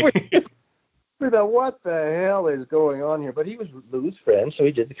today. We thought, what the hell is going on here? But he was Lou's friend, so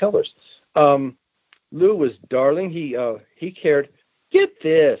he did the colors. Lou was darling. He cared. Get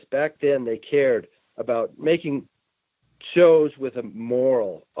this. Back then, they cared about making shows with a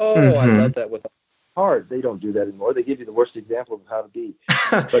moral. Oh, mm-hmm. I love that with a heart. They don't do that anymore. They give you the worst example of how to be.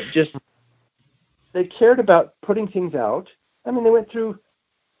 But just they cared about putting things out. I mean, they went through.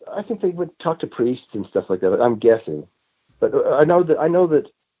 I think they would talk to priests and stuff like that. I'm guessing, but I know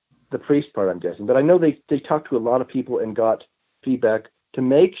that the priest part. I'm guessing, but I know they talked to a lot of people and got feedback to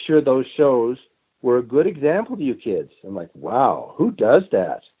make sure those shows were a good example to you kids. I'm like, wow, who does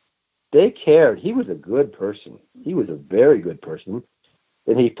that? They cared. He was a good person. He was a very good person,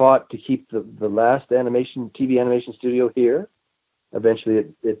 and he fought to keep the last TV animation studio here. Eventually,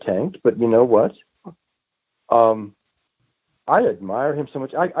 it tanked, but you know what? I admire him so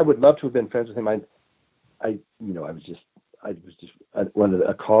much. I would love to have been friends with him. I was just one of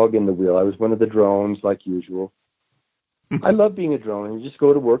a cog in the wheel. I was one of the drones, like usual. I love being a drone. You just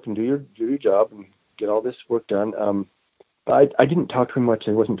go to work and do your job and get all this work done. I didn't talk to him much.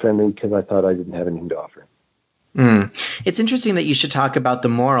 I wasn't friendly because I thought I didn't have anything to offer. It's interesting that you should talk about the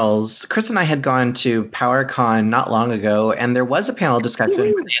morals. Chris and I had gone to PowerCon not long ago, and there was a panel discussion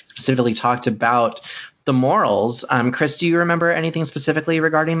where they had specifically talked about the morals. Chris, do you remember anything specifically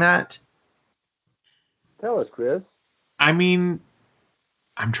regarding that? Tell us, Chris. I mean,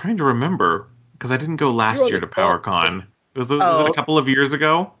 I'm trying to remember because I didn't go last year to PowerCon. Was it a couple of years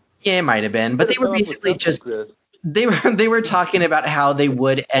ago? Yeah, it might have been. But they were basically just they were talking about how they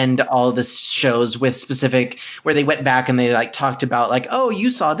would end all the shows with specific where they went back and they like talked about like, oh,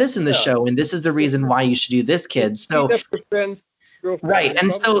 you saw this in the show and this is the reason why you should do this, kids. So right,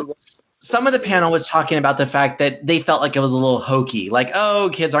 and so some of the panel was talking about the fact that they felt like it was a little hokey, like, oh,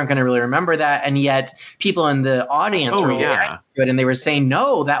 kids aren't going to really remember that, and yet people in the audience were really good, and they were saying,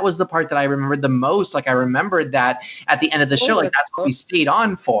 no, that was the part that I remembered the most. Like, I remembered that at the end of the show, like that's what we stayed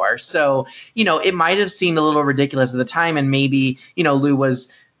on for. So, it might have seemed a little ridiculous at the time, and maybe, Lou was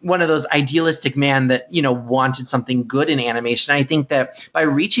one of those idealistic men that, wanted something good in animation. I think that by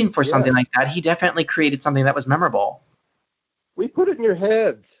reaching for something like that, he definitely created something that was memorable. We put it in your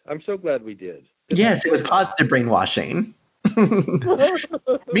heads. I'm so glad we did. Yes, it was positive brainwashing.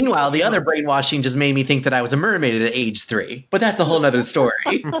 Meanwhile, the other brainwashing just made me think that I was a mermaid at age 3. But that's a whole other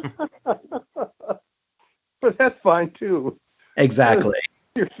story. But that's fine, too. Exactly.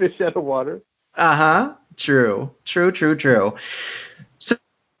 Your fish out of water. Uh-huh. True. So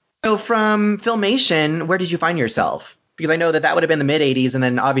from Filmation, where did you find yourself? Because I know that would have been the mid-'80s, and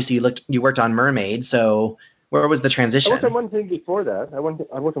then obviously you worked on Mermaid, so where was the transition? I worked on one thing before that. I worked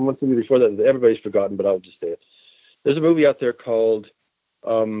on one thing before that everybody's forgotten, but I'll just say it. There's a movie out there called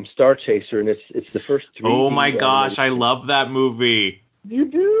Star Chaser, and it's the first 3D. Oh my gosh, I love that movie. You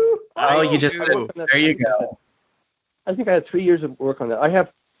do? Oh, you just there you go. I think I had 3 years of work on that. I have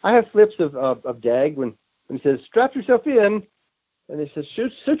flips of Dag when he says, strap yourself in, and he says,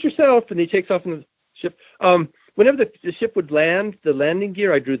 shoot yourself, and he takes off in the ship. Whenever the ship would land, the landing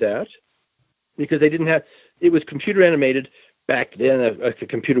gear, I drew that because they didn't have. It was computer animated. Back then, a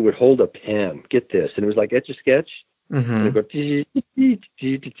computer would hold a pen. Get this, and it was like Etch-a-Sketch. Mm-hmm. And it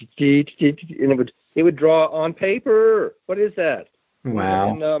would it would draw on paper. What is that? Wow.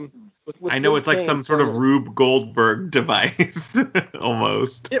 And, I know it's like some sort of Rube Goldberg device,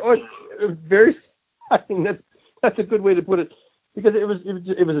 almost. It was very. I think that's a good way to put it, because it was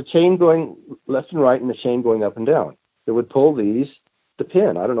a chain going left and right and a chain going up and down. They would pull the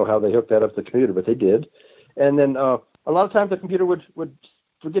pin. I don't know how they hooked that up to the computer, but they did. And then a lot of times the computer would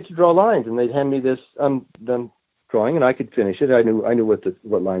forget to draw lines, and they'd hand me this undone drawing, and I could finish it. I knew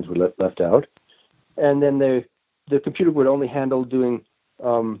what lines were left out, and then the computer would only handle doing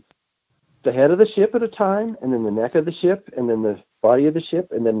the head of the ship at a time, and then the neck of the ship, and then the body of the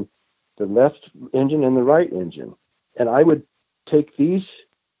ship, and then the left engine and the right engine. And I would take these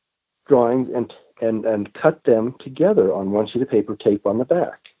drawings and cut them together on one sheet of paper, tape on the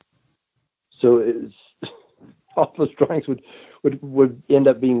back. So all those drawings would end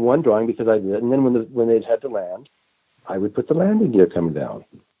up being one drawing because I did. And then when they'd had to land, I would put the landing gear coming down.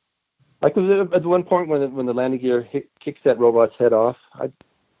 Like at one point when the landing gear kicks that robot's head off,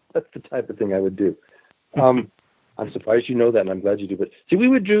 that's the type of thing I would do. I'm surprised you know that, and I'm glad you do. But see, we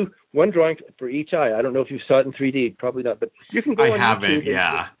would do one drawing for each eye. I don't know if you saw it in 3D, probably not. But you can go on YouTube. I haven't,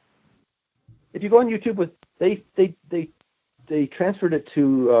 yeah. If you go on YouTube, they transferred it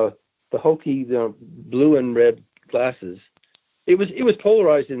to the hokey, blue and red glasses. It was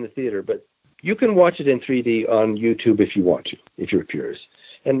polarized in the theater, but you can watch it in 3D on YouTube if you want to, if you're curious.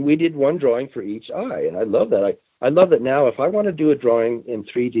 And we did one drawing for each eye, and I love that. I love that now. If I want to do a drawing in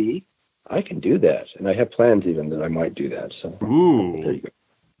 3D, I can do that, and I have plans even that I might do that. So there you go.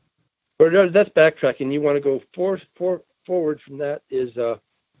 But that's backtracking. You want to go forward from that is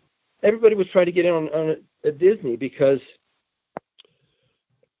everybody was trying to get in on it at Disney because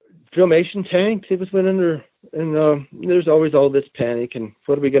Filmation tanked. It went under, and there's always all this panic and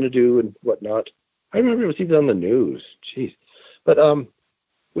what are we going to do and whatnot. I remember it was even on the news. Jeez. But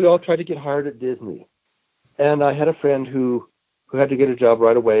we all tried to get hired at Disney. And I had a friend who had to get a job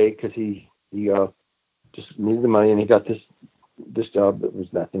right away because he just needed the money, and he got this job that was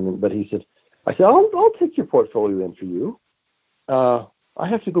nothing. But I said, I'll take your portfolio in for you. I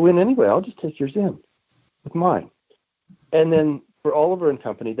have to go in anyway. I'll just take yours in with mine. And then for Oliver and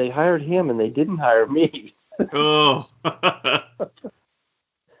Company, they hired him, and they didn't hire me. Oh.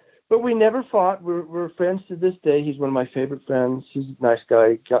 But we never fought. We're friends to this day. He's one of my favorite friends. He's a nice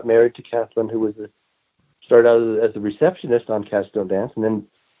guy. Got married to Kathleen, who started out as a receptionist on Cats Don't Dance, and then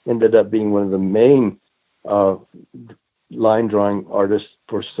ended up being one of the main line drawing artists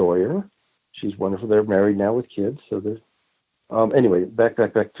for Sawyer. She's wonderful. They're married now with kids. So there's anyway, back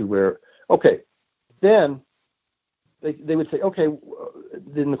to where. Okay, then they would say, okay,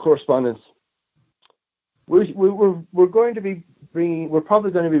 in the correspondence, we're probably going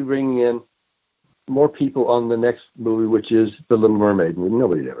to be bringing in more people on the next movie, which is The Little Mermaid.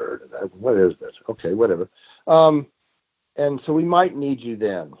 Nobody ever heard of that. What is this? Okay, whatever. And so we might need you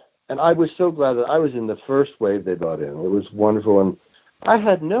then. And I was so glad that I was in the first wave they brought in. It was wonderful. And I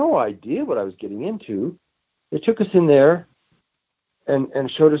had no idea what I was getting into. They took us in there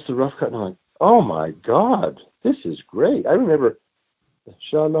and showed us the rough cut. And I'm like, oh, my God, this is great. I remember the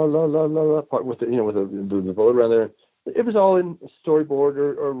sha-la-la-la-la part with the bullet around there. It was all in storyboard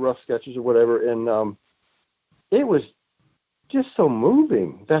or rough sketches or whatever. And it was just so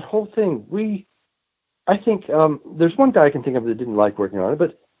moving, that whole thing. I think there's one guy I can think of that didn't like working on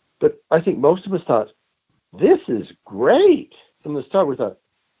it, but I think most of us thought, this is great. From the start, we thought,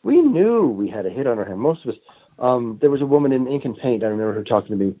 we knew we had a hit on our hands. Most of us. There was a woman in Ink and Paint. I remember her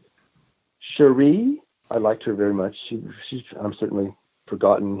talking to me. Cherie, I liked her very much. She's I'm certainly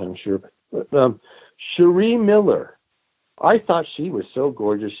forgotten, I'm sure. But Cherie Miller, I thought she was so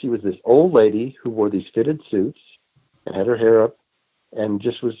gorgeous. She was this old lady who wore these fitted suits and had her hair up and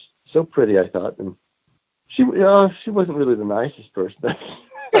just was so pretty, I thought. And she wasn't really the nicest person.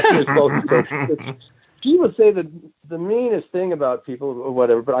 She would say the meanest thing about people or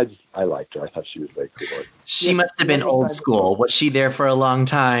whatever, but I liked her. I thought she was very cool. She must have been old school. Was she there for a long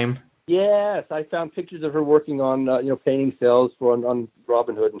time? Yes, I found pictures of her working on painting cells on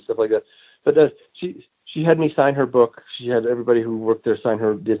Robin Hood and stuff like that. But she had me sign her book. She had everybody who worked there sign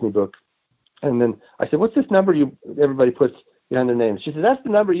her Disney book. And then I said, "What's this number everybody puts behind their name?" She said, "That's the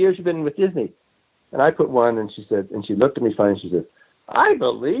number of years you've been with Disney." And I put 1, and she said, and she looked at me funny, and she said, "I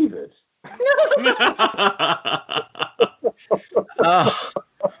believe it." Oh,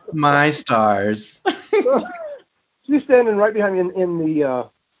 my stars. She's standing right behind me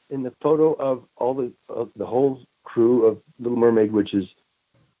in the photo of the whole crew of Little Mermaid, which is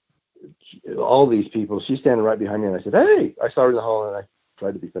all these people. She's standing right behind me, and I said, "Hey!" I saw her in the hall, and I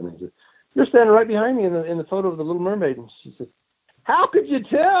tried to be funny. I said, "You're standing right behind me in the photo of the Little Mermaid." And she said, "How could you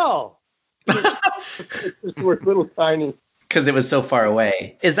tell?" We're little tiny. Because it was so far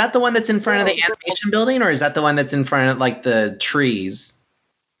away. Is that the one that's in front of the animation building, or is that the one that's in front of like the trees?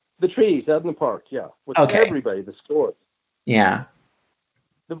 The trees out in the park, yeah. With everybody, the stores. Yeah.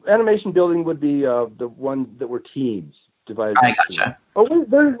 The animation building would be the one that were teams divided. I gotcha. Oh,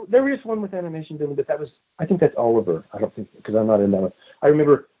 there is one with animation building, but I think that's Oliver. I don't think, because I'm not in that one. I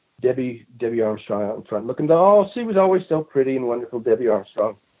remember Debbie Armstrong out in front looking. She was always so pretty and wonderful, Debbie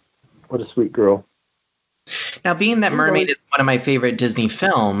Armstrong. What a sweet girl. Now, being that Mermaid is one of my favorite Disney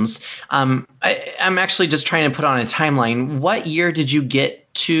films, I'm actually just trying to put on a timeline. What year did you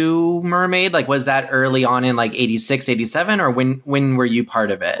get to Mermaid? Like, was that early on in like 86, 87, or when were you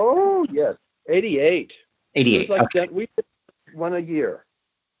part of it? Oh, yes. 88. 88, okay. We did one a year.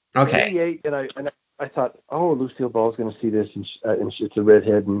 Okay. 88, and I thought, oh, Lucille Ball's going to see this, and it's a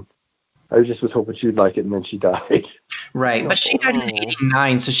redhead, and I just was hoping she'd like it, and then she died. Right, but she died in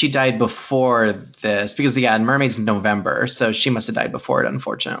 89, so she died before this, because, Mermaid's in November, so she must have died before it,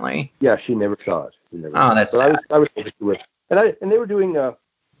 unfortunately. Yeah, she never saw it. That's sad. I was hoping she would. And they were doing,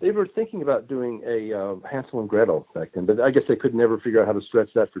 they were thinking about doing a Hansel and Gretel back then, but I guess they could never figure out how to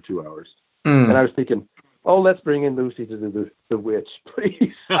stretch that for 2 hours. And I was thinking, let's bring in Lucy to do the witch,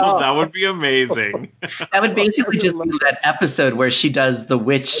 please. That would be amazing. That would basically just be that episode where she does the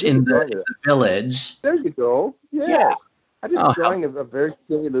witch in the village. There you go. Yeah. I did a drawing of a very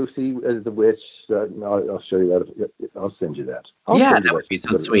silly Lucy as the witch. I'll show you that. I'll send you that. That would be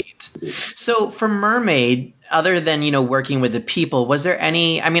so sweet. So for Mermaid, other than, working with the people, was there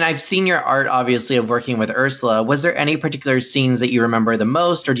any, I've seen your art, obviously, of working with Ursula. Was there any particular scenes that you remember the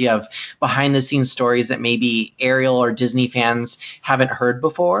most, or do you have behind-the-scenes stories that maybe Ariel or Disney fans haven't heard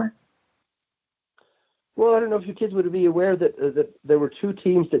before? Well, I don't know if you kids would be aware that there were 2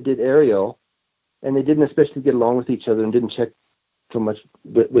 teams that did Ariel, and they didn't especially get along with each other and didn't check so much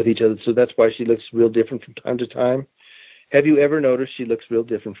with each other. So that's why she looks real different from time to time. Have you ever noticed she looks real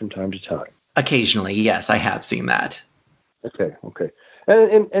different from time to time? Occasionally, yes, I have seen that. Okay.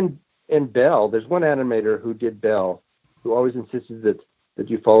 And Belle, there's one animator who did Belle, who always insisted that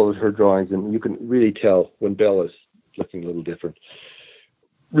you followed her drawings, and you can really tell when Belle is looking a little different.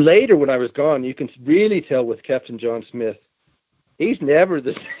 Later, when I was gone, you can really tell with Captain John Smith. He's never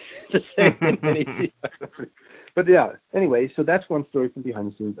the same in anything. But yeah, anyway, so that's one story from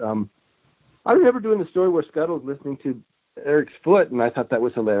behind the scenes. I remember doing the story where Scuttle's listening to Eric's foot, and I thought that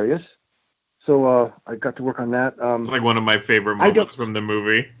was hilarious. So I got to work on that. It's like one of my favorite moments from the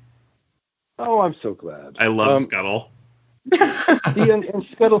movie. Oh, I'm so glad. I love Scuttle. See, and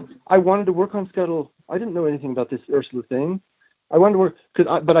Scuttle, I wanted to work on Scuttle. I didn't know anything about this Ursula thing. I wonder where,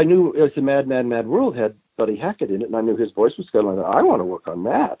 but I knew it was a Mad, Mad, Mad World had Buddy Hackett in it, and I knew his voice was good. I thought, I want to work on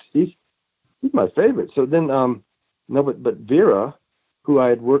that. He's my favorite. So then, but Vera, who I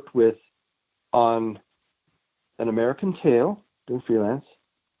had worked with on An American Tale, doing freelance,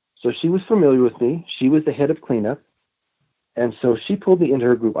 so she was familiar with me. She was the head of cleanup, and so she pulled me into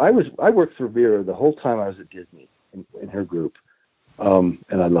her group. I worked for Vera the whole time I was at Disney in her group, and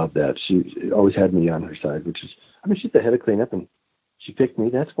I loved that. She always had me on her side, which is, she's the head of cleanup, and she picked me.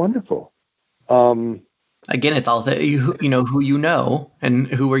 That's wonderful. Again, it's all that who you know and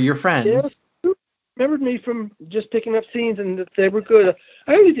who were your friends. Yeah, who remembered me from just picking up scenes, and that they were good.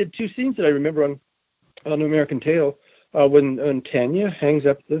 I only did 2 scenes that I remember on American Tale, when Tanya hangs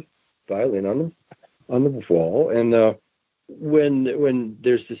up the violin on the wall, and when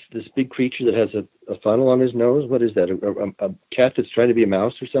there's this big creature that has a funnel on his nose. What is that? A cat that's trying to be a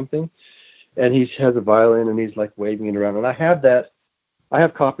mouse or something? And he has a violin, and he's like waving it around. And I have that. I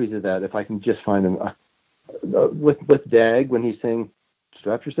have copies of that if I can just find them. With Dag, when he's saying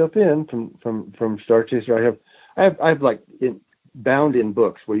 "Strap yourself in" from Star Chaser, I have like bound in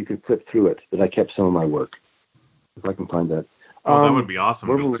books where you can flip through it. That I kept some of my work. If I can find that. Oh, that would be awesome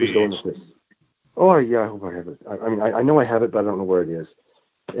where to see. Going with this? Oh yeah, I hope I have it. I know I have it, but I don't know where it is.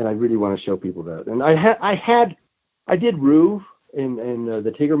 And I really want to show people that. And I did Roo in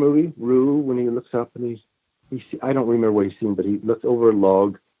the Tigger movie. Roo, when he looks up and I don't remember what he's seen, but he looks over a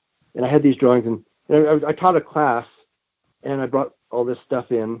log. And I had these drawings, and I taught a class, and I brought all this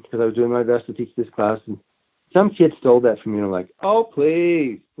stuff in because I was doing my best to teach this class. And some kid stole that from me, and I'm like, oh,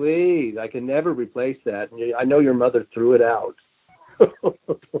 please, I can never replace that. And I know your mother threw it out.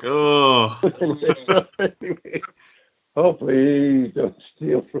 Oh. Anyway, oh, please, don't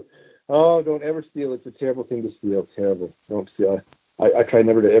steal. Don't ever steal. It's a terrible thing to steal. Terrible. Don't steal. I try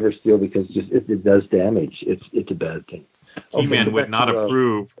never to ever steal because it does damage. It's a bad thing. He-Man would not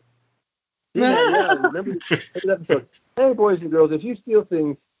approve. Yeah, remember that episode? Hey, boys and girls, if you steal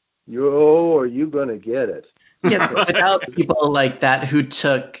things, are you gonna get it? Yes, without people like that who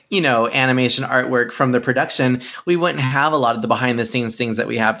took, animation artwork from the production, we wouldn't have a lot of the behind-the-scenes things that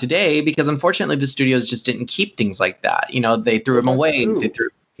we have today because, unfortunately, the studios just didn't keep things like that. They threw them away. True. They threw,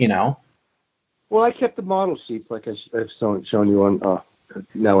 Well, I kept the model sheets like I've shown you on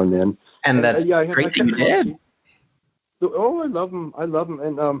now and then. And that's great that you did. Oh, I love them.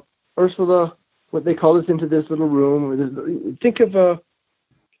 And Ursula, what they call us into this little room. Think of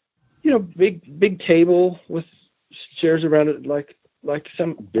big table with chairs around it, like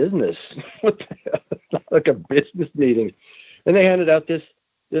some business. What the hell? Like a business meeting. And they handed out this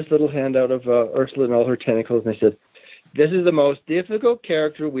little handout of Ursula and all her tentacles, and they said, "This is the most difficult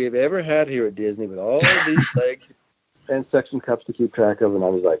character we have ever had here at Disney, with all of these legs and suction cups to keep track of." And I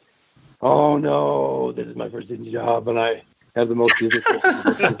was like, "Oh no, this is my first Disney job, and I have the most difficult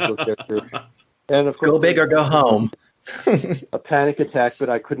character." And of course, go big or go home. A panic attack, but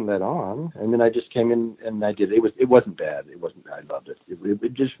I couldn't let on. And then I just came in and I did. It wasn't bad. It wasn't. I loved it.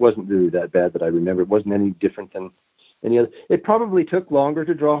 It just wasn't really that bad that I remember. It wasn't any different than any other. It probably took longer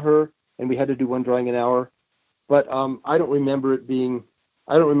to draw her, and we had to do one drawing an hour. But I don't remember it being.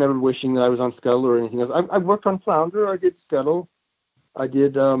 I don't remember wishing that I was on Scuttle or anything else. I worked on Flounder. I did Scuttle. I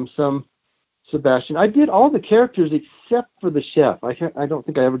did some Sebastian. I did all the characters except for the chef. I don't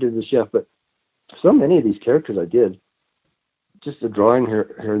think I ever did the chef, but so many of these characters I did. Just a drawing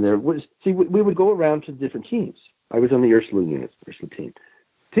here and there. We would go around to different teams. I was on the Ursula unit, Ursula team.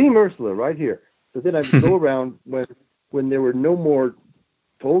 Team Ursula, right here. So then I would go around when there were no more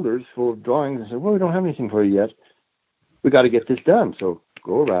folders full of drawings and said, well, we don't have anything for you yet. We got to get this done. So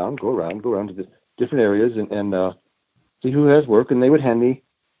go around to the different areas and see who has work. And they would hand me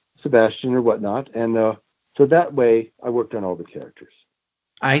Sebastian or whatnot. And so that way I worked on all the characters.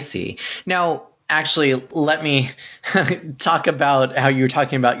 I see. Now, actually, let me talk about how you were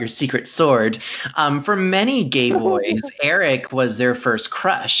talking about your secret sword. For many gay boys, Eric was their first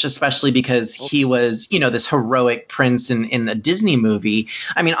crush, especially because he was, this heroic prince in the Disney movie.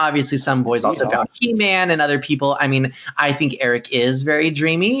 I mean, obviously, some boys also found He-Man and other people. I mean, I think Eric is very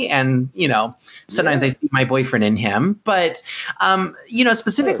dreamy, and, sometimes I see my boyfriend in him. But,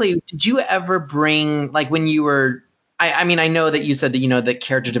 specifically, did you ever bring, like, when you were I mean, I know that you said that, the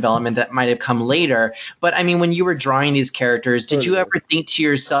character development that might have come later, but I mean, when you were drawing these characters, did you ever think to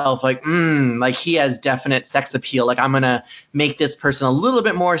yourself, like, like he has definite sex appeal, like I'm going to make this person a little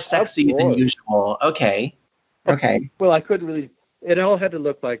bit more sexy than usual? Okay. Well, I couldn't really, it all had to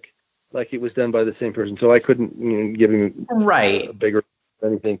look like it was done by the same person, so I couldn't give him a bigger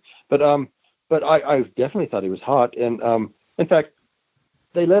anything. But I definitely thought he was hot, and in fact,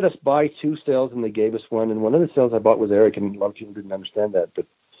 they let us buy 2 cells, and they gave us one. And one of the cells I bought was Eric, and a lot of people didn't understand that, but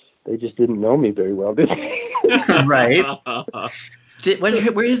they just didn't know me very well, did they? Right.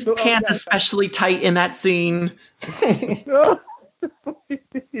 Were his pants especially tight in that scene?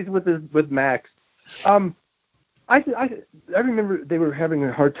 He's with Max. I remember they were having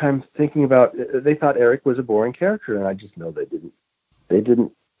a hard time thinking about. They thought Eric was a boring character, and I just know they didn't. They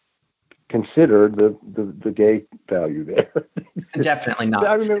didn't consider the gay value there. Definitely not.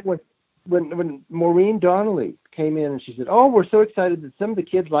 I remember when Maureen Donnelly came in and she said, "Oh, we're so excited that some of the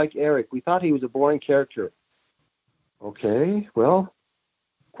kids like Eric. We thought he was a boring character." Okay, well,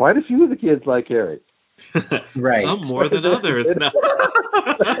 quite a few of the kids like Eric. Right. Some more than others.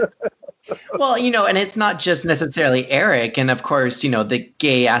 Well, and it's not just necessarily Eric, and of course, the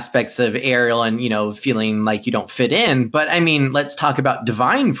gay aspects of Ariel and, feeling like you don't fit in. But I mean, let's talk about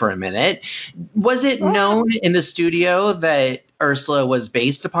Divine for a minute. Was it known in the studio that Ursula was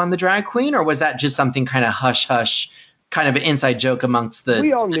based upon the drag queen, or was that just something kind of hush-hush, kind of an inside joke amongst the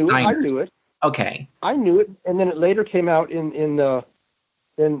We all knew designers? it. I knew it. Okay. I knew it, and then it later came out in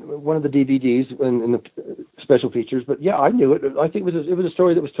one of the DVDs in the special features. But yeah, I knew it. I think it was a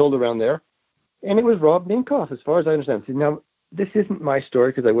story that was told around there, and it was Rob Minkoff, as far as I understand. See, now this isn't my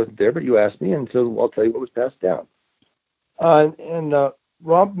story because I wasn't there, but you asked me, and so I'll tell you what was passed down. And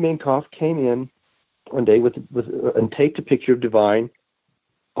Rob Minkoff came in one day and taped a picture of Divine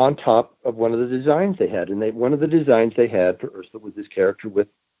on top of one of the designs they had, and one of the designs they had for Ursula was this character with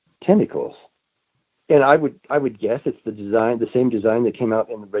tentacles. And I would guess it's the same design that came out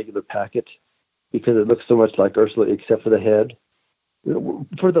in the regular packet, because it looks so much like Ursula except for the head.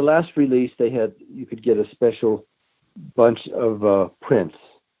 For the last release, you could get a special bunch of prints,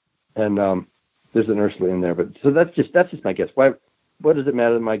 and there's an Ursula in there. But so that's just my guess. What does it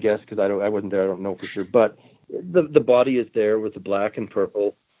matter to my guess? Because I wasn't there. I don't know for sure. But the body is there with the black and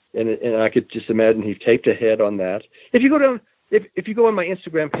purple, and I could just imagine he taped a head on that. If you go down, if you go on my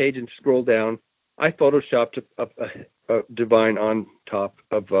Instagram page and scroll down, I photoshopped a Divine on top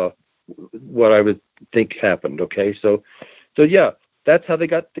of what I would think happened. Okay, so yeah, that's how they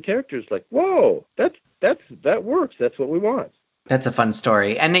got the characters. Like, whoa, that works. That's what we want. That's a fun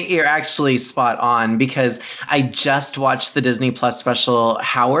story. And you're actually spot on, because I just watched the Disney Plus special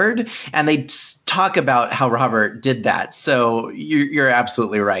Howard, and they talk about how Robert did that. So you're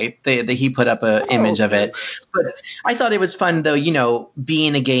absolutely right. He put up an image of it. But I thought it was fun, though,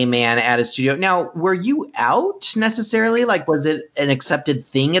 being a gay man at a studio. Now, were you out necessarily? Like, was it an accepted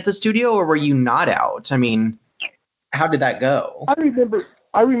thing at the studio, or were you not out? I mean, how did that go? I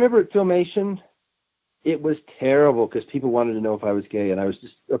remember at Filmation, it was terrible because people wanted to know if I was gay, and I was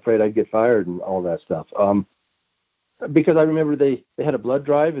just afraid I'd get fired and all that stuff. Because I remember they had a blood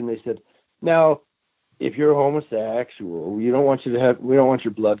drive, and they said, now, if you're homosexual, we don't want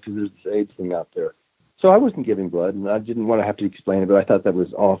your blood because there's this AIDS thing out there. So I wasn't giving blood, and I didn't want to have to explain it, but I thought that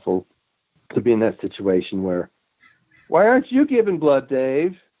was awful to be in that situation where, why aren't you giving blood,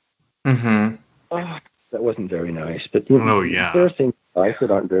 Dave? Mm-hmm. Oh, that wasn't very nice. But there are things in life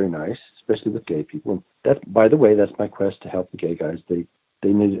that aren't very nice, especially with gay people. And that, by the way, that's my quest to help the gay guys. They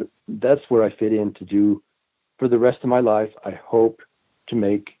need it. That's where I fit in to do for the rest of my life. I hope to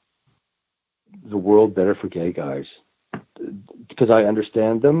make the world better for gay guys because I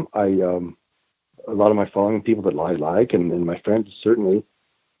understand them. A lot of my following people that I like, and my friends certainly.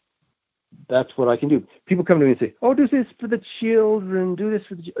 That's what I can do. People come to me and say, "Oh, do this for the children. Do this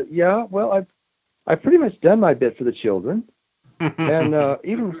for the." Yeah, well, I've pretty much done my bit for the children, and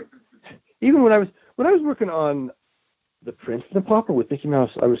even when I was working on The Prince and the Pauper with Mickey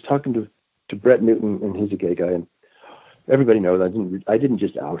Mouse, I was talking to Brett Newton, and he's a gay guy, and everybody knows I didn't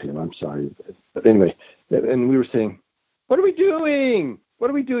just out him. I'm sorry, but anyway, and we were saying, "What are we doing?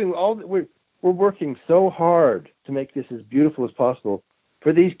 What are we doing? We're working so hard to make this as beautiful as possible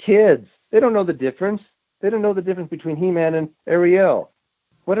for these kids. They don't know the difference. They don't know the difference between He-Man and Ariel.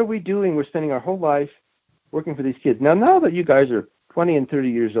 What are we doing? We're spending our whole life working for these kids. Now that you guys are 20 and 30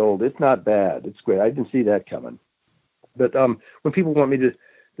 years old, it's not bad. It's great. I didn't see that coming. But when people want me to,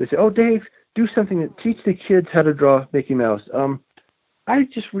 they say, "Oh, Dave, do something that teach the kids how to draw Mickey Mouse." I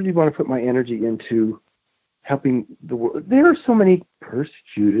just really want to put my energy into helping the world. There are so many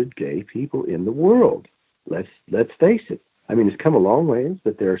persecuted gay people in the world. Let's face it. I mean, it's come a long ways,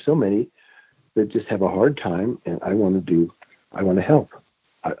 but there are so many that just have a hard time, and I want to help.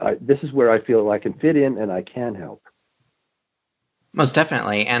 This is where I feel I can fit in and I can help. Most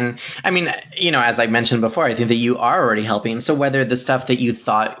definitely. And I mean, as I mentioned before, I think that you are already helping. So whether the stuff that you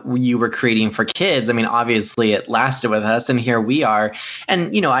thought you were creating for kids, I mean, obviously it lasted with us, and here we are.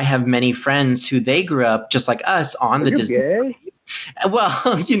 And, I have many friends who they grew up just like us on the Disney. Gay?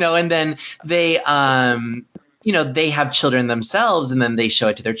 Well, and then they they have children themselves, and then they show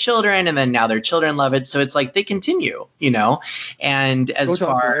it to their children, and then now their children love it. So it's like they continue, and as Goes on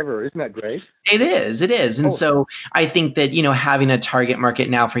far forever. Isn't that great? It is. And so I think that, having a target market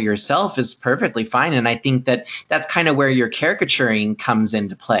now for yourself is perfectly fine. And I think that that's kind of where your caricaturing comes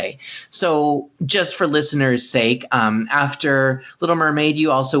into play. So just for listeners' sake, after Little Mermaid,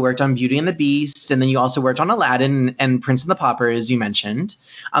 you also worked on Beauty and the Beast, and then you also worked on Aladdin and Prince and the Pauper, as you mentioned.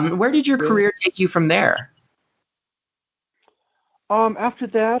 Where did your career take you from there? After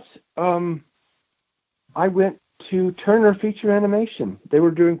that, I went to Turner Feature Animation. They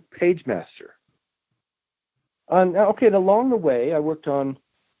were doing PageMaster. And along the way, I worked on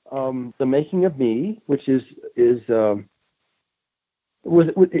The Making of Me, which was in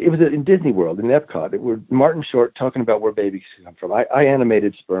Disney World in Epcot. It was Martin Short talking about where babies come from. I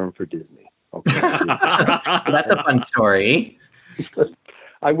animated sperm for Disney. Okay. That's a fun story.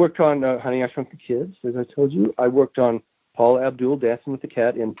 I worked on Honey, I Shrunk the Kids, as I told you. I worked on Paula Abdul Dancing with the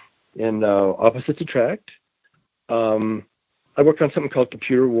Cat in Opposites Attract. I worked on something called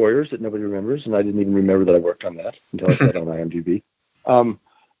Computer Warriors that nobody remembers, and I didn't even remember that I worked on that until I saw it on IMDb.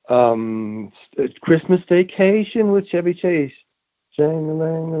 Christmas Vacation with Chevy Chase. I don't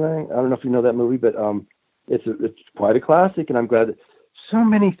know if you know that movie, but it's quite a classic, and I'm glad that so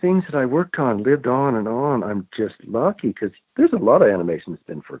many things that I worked on lived on and on. I'm just lucky because there's a lot of animation that's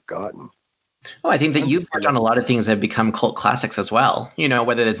been forgotten. Oh, I think that you've worked on a lot of things that have become cult classics as well.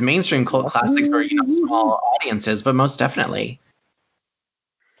 Whether it's mainstream cult classics or small audiences, but most definitely.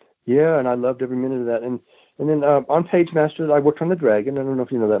 Yeah, and I loved every minute of that. And then on PageMaster, I worked on The Dragon. I don't know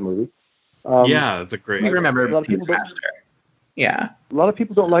if you know that movie. Yeah, it's a great. I remember PageMaster. Yeah. A lot of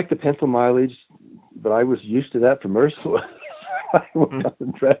people don't like the pencil mileage, but I was used to that from Ursula. I worked on The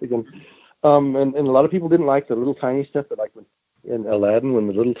Dragon. And a lot of people didn't like the little tiny stuff, but like in Aladdin, when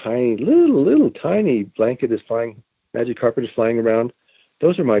the little tiny blanket is flying, magic carpet is flying around,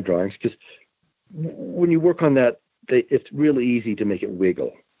 those are my drawings. Because when you work on that, it's really easy to make it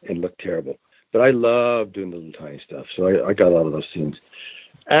wiggle and look terrible. But I love doing the little tiny stuff, so I got a lot of those scenes.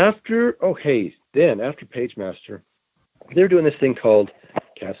 After PageMaster, they were doing this thing called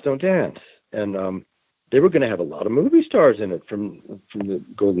Cats Don't Dance, and they were going to have a lot of movie stars in it from the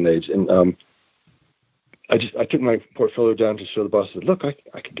golden age. And I took my portfolio down to show the boss. I said, "Look,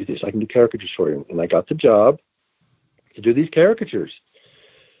 I can do this. I can do caricatures for you." And I got the job to do these caricatures.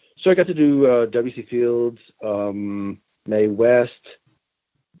 So I got to do W.C. Fields, Mae West,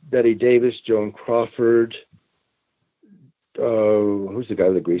 Betty Davis, Joan Crawford. Who's the guy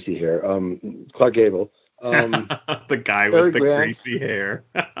with the greasy hair? Clark Gable. The guy with the greasy hair.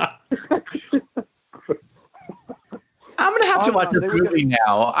 I'm going to have to watch this movie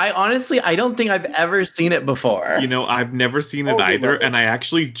now. I don't think I've ever seen it before. I've never seen it either, and I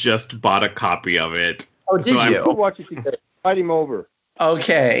actually just bought a copy of it. Oh, did you? Go watch it today. Invite him over.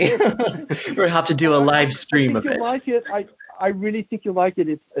 Okay. We'll have to do a live stream of it. You'll like it. I really think you'll like it.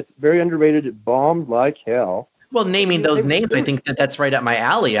 It's very underrated. It bombed like hell. Well, naming those names, I think that's right up my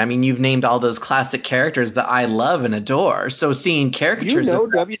alley. I mean, you've named all those classic characters that I love and adore. So seeing caricatures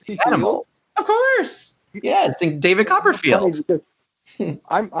of W.C. animals, of course. Yeah, it's David Copperfield.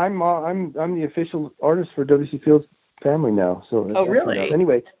 I'm the official artist for W.C. Fields' family now. So really?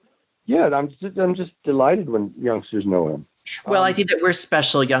 Anyway, yeah, I'm just delighted when youngsters know him. Well, I think that we're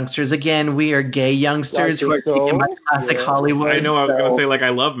special youngsters. Again, we are gay youngsters who are taken by classic Hollywood. I know. I was going to say, I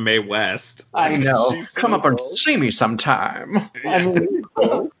love Mae West. I know. Come up and see me sometime.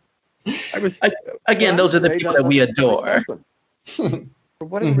 Yeah. Again, those are the people that we adore. For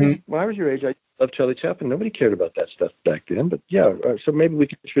whatever reason, when I was your age, I loved Charlie Chaplin. Nobody cared about that stuff back then. But yeah, so maybe we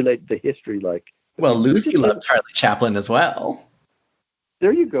can just relate the history. Well, Lucy loved Charlie Chaplin as well.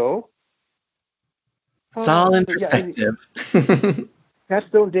 There you go. It's all in perspective. Cats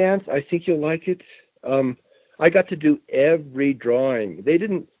Don't Dance. I think you'll like it. I got to do every drawing. They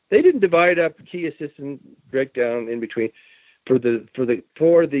didn't divide up key assistant breakdown in between for the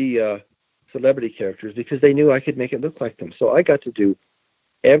celebrity characters because they knew I could make it look like them. So I got to do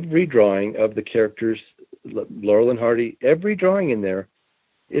every drawing of the characters, Laurel and Hardy. Every drawing in there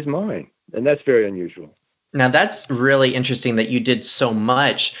is mine, and that's very unusual. Now, that's really interesting that you did so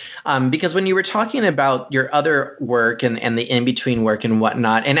much because when you were talking about your other work and the in-between work and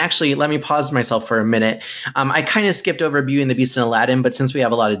whatnot, and actually, let me pause myself for a minute. I kind of skipped over Beauty and the Beast and Aladdin, but since we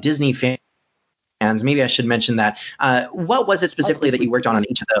have a lot of Disney fans, maybe I should mention that. What was it specifically that you worked on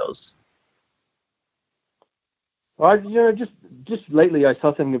each of those? Well, just lately I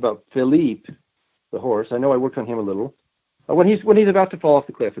saw something about Philippe, the horse. I know I worked on him a little. When he's about to fall off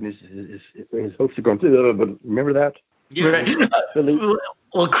the cliff and his hopes are going through, but remember that? Yeah. Right.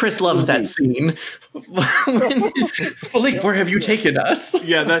 Well, Chris loves that scene. Philippe, where have you taken us?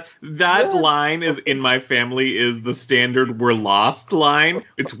 Yeah, that line is in my family is the standard "we're lost" line.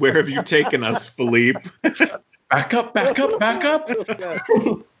 It's "where have you taken us, Philippe?" Back up, back up, back up.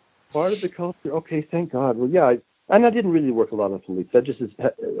 Part of the culture. Okay, thank God. Well, yeah, and I didn't really work a lot on Philippe. That just is.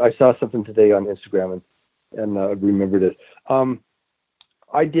 I saw something today on Instagram and remembered it.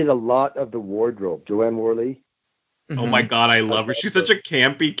 I did a lot of the wardrobe. Joanne Worley. Oh my God, I love her. She's such a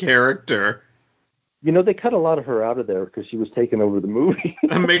campy character. You know, they cut a lot of her out of there because she was taking over the movie.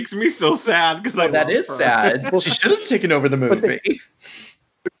 That makes me so sad because that is her. Sad. She should have taken over the movie.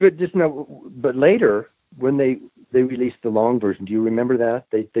 But later when they released the long version, do you remember that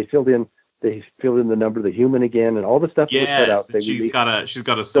they filled in the number of the human again and all the stuff that was cut out. She's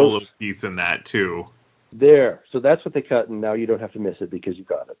got a solo piece in that too. There, so that's what they cut, and now you don't have to miss it because you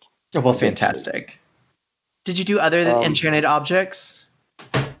got it. Oh, well, fantastic. Did you do other than enchanted objects?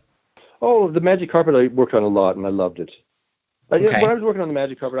 Oh, the magic carpet I worked on a lot, and I loved it. Okay. When I was working on the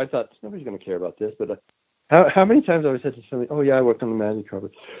magic carpet, I thought nobody's going to care about this, but how many times have I said to somebody, "Oh yeah, I worked on the magic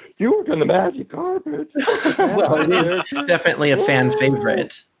carpet." You worked on the magic carpet. Well, it is definitely a fan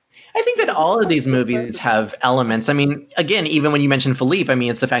favorite. I think that all of these movies have elements. I mean, again, even when you mention Philippe, I mean,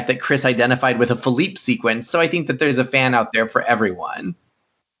 it's the fact that Chris identified with a Philippe sequence. So I think that there's a fan out there for everyone.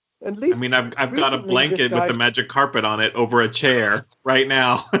 I mean, I've got a blanket with the magic carpet on it over a chair right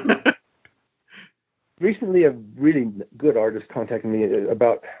now. Recently, a really good artist contacted me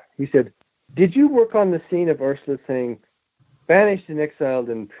about, he said, "Did you work on the scene of Ursula saying, banished and exiled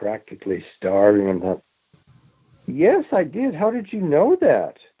and practically starving?" And that, yes, I did. How did you know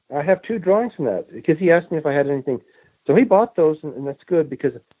that? I have 2 drawings from that because he asked me if I had anything. So he bought those, and that's good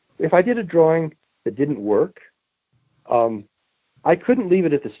because if I did a drawing that didn't work, I couldn't leave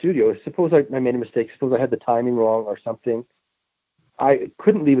it at the studio. Suppose I made a mistake. Suppose I had the timing wrong or something. I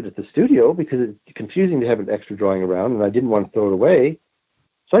couldn't leave it at the studio because it's confusing to have an extra drawing around, and I didn't want to throw it away.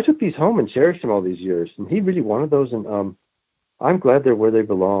 So I took these home and cherished them all these years. And he really wanted those, and I'm glad they're where they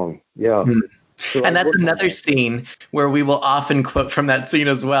belong. Yeah. So and that's another scene where we will often quote from that scene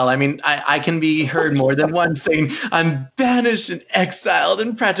as well. I mean, I can be heard more than once saying, "I'm banished and exiled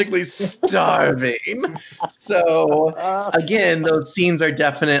and practically starving." So, again, those scenes are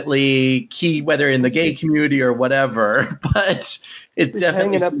definitely key, whether in the gay community or whatever. But it's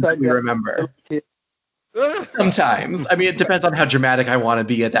definitely something we remember. Sometimes. I mean, it depends on how dramatic I want to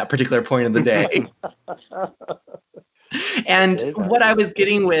be at that particular point of the day. And what I was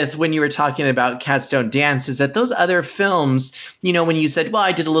getting with when you were talking about Cats Don't Dance is that those other films, you know, when you said, well,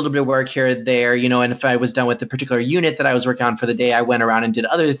 I did a little bit of work here and there, you know, and if I was done with the particular unit that I was working on for the day, I went around and did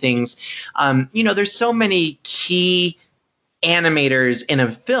other things. You know, there's so many key animators in a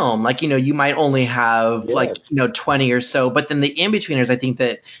film. Like, you know, you might only have 20 or so, but then the in-betweeners, I think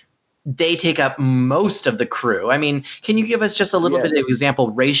that they take up most of the crew. I mean, can you give us just a little bit of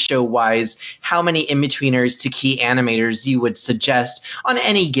example ratio-wise how many in-betweeners to key animators you would suggest on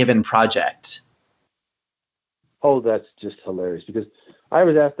any given project? Oh, that's just hilarious because I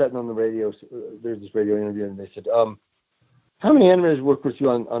was asked that on the radio. There's this radio interview, and they said, "How many animators worked with you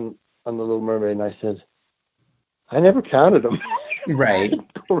on The Little Mermaid?" And I said, "I never counted them." Right.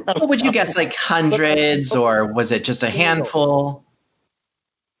 What would you guess, like hundreds, or was it just a handful?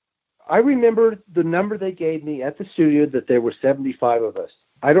 I remember the number they gave me at the studio that there were 75 of us.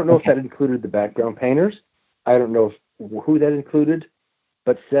 I don't know if that included the background painters. I don't know who that included,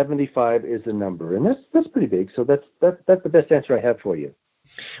 but 75 is the number, and that's pretty big. So that's the best answer I have for you.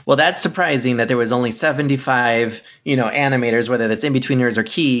 Well, that's surprising that there was only 75, you know, animators, whether that's in-betweeners or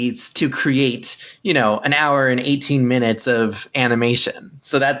keys, to create, you know, an hour and 18 minutes of animation.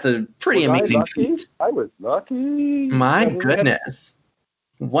 So that's a pretty amazing feat. I was lucky. My goodness.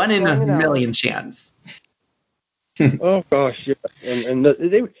 1 in a million chance. Oh gosh, yeah. And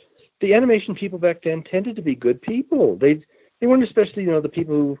the animation people back then tended to be good people. They weren't especially, you know, the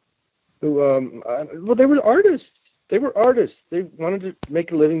people who they were artists. They were artists. They wanted to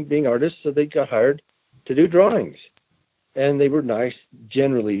make a living being artists, so they got hired to do drawings. And they were nice,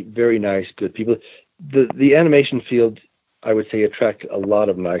 generally very nice, good people. The animation field, I would say, attracted a lot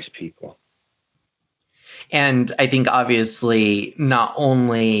of nice people. And I think obviously not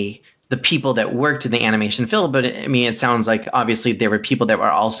only the people that worked in the animation field, but I mean, it sounds like obviously there were people that were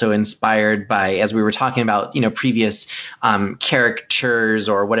also inspired by, as we were talking about, you know, previous caricatures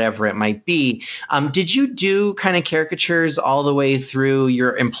or whatever it might be. Did you do kind of caricatures all the way through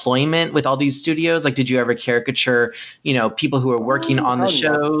your employment with all these studios? Like, did you ever caricature, you know, people who were working on the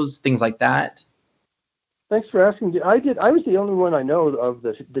shows, things like that? Thanks for asking. I did. I was the only one I know of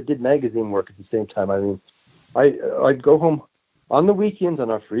that did magazine work at the same time. I mean, I'd go home on the weekends on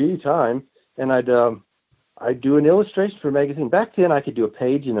our free time, and I'd do an illustration for a magazine. Back then, I could do a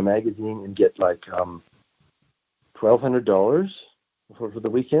page in a magazine and get like $1,200 for the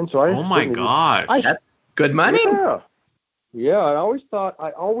weekend. So oh my gosh, that's good money. Yeah. I always thought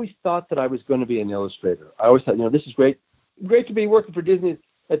that I was going to be an illustrator. I always thought, this is great to be working for Disney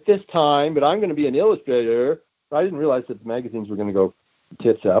at this time, but I'm going to be an illustrator. I didn't realize that the magazines were going to go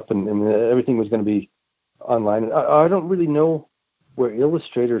tits up and everything was going to be online. I don't really know where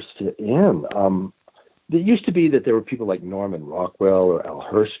illustrators fit in. It used to be that there were people like Norman Rockwell or Al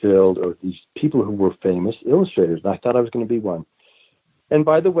Hirschfeld or these people who were famous illustrators, and I thought I was going to be one. And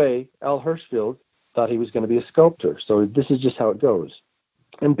by the way, Al Hirschfeld thought he was going to be a sculptor, so this is just how it goes.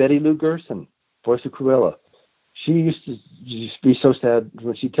 And Betty Lou Gerson, voice of Cruella, she used to just be so sad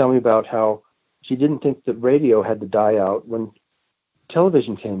when she'd tell me about how she didn't think that radio had to die out when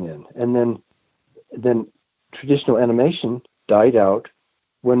television came in, and then traditional animation died out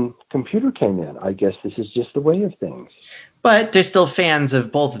when computer came in. I guess this is just the way of things. But there's still fans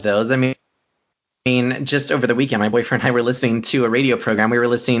of both of those. I mean, just over the weekend, my boyfriend and I were listening to a radio program. We were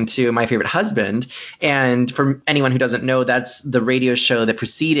listening to My Favorite Husband. And for anyone who doesn't know, that's the radio show that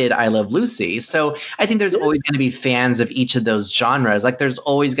preceded I Love Lucy. So I think there's always going to be fans of each of those genres. Like there's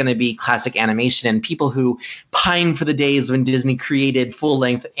always going to be classic animation and people who pine for the days when Disney created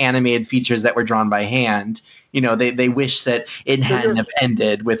full-length animated features that were drawn by hand. They wish that it hadn't have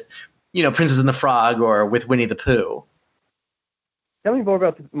ended with, Princess and the Frog or with Winnie the Pooh. Tell me more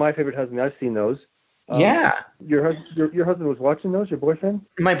about My Favorite Husband. I've seen those. Yeah. Your husband was watching those, your boyfriend?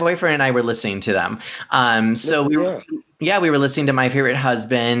 My boyfriend and I were listening to them. We were listening to My Favorite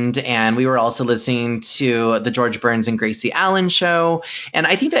Husband, and we were also listening to the George Burns and Gracie Allen show. And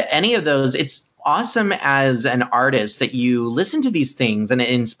I think that any of those, it's awesome as an artist that you listen to these things and it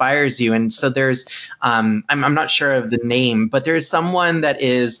inspires you. And so there's I'm not sure of the name, but there's someone that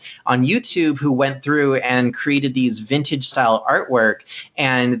is on YouTube who went through and created these vintage style artwork,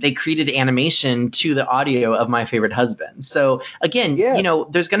 and they created animation to the audio of My Favorite Husband. So again,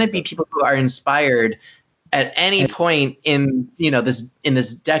 there's going to be people who are inspired at any point in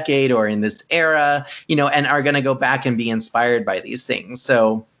this decade or in this era, and are going to go back and be inspired by these things.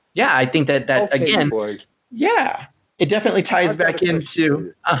 So yeah, I think that okay, again, boys. yeah, it definitely ties back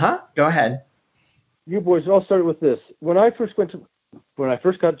into. Go ahead. You boys, I'll start with this. When I first got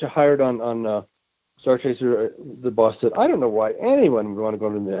hired on Star Chaser, the boss said, "I don't know why anyone would want to go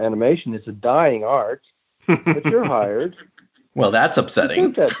into animation. It's a dying art, but you're hired." Well, that's upsetting.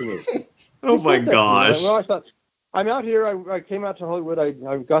 He said that to me. Oh my gosh. Well, I thought, I'm out here. I came out to Hollywood. I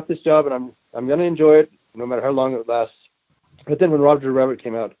got this job, and I'm going to enjoy it, no matter how long it lasts. But then when Roger Rabbit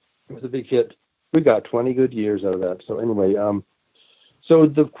came out, it was a big hit. We got 20 good years out of that. So anyway, so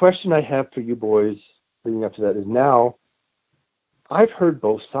the question I have for you boys leading up to that is, now I've heard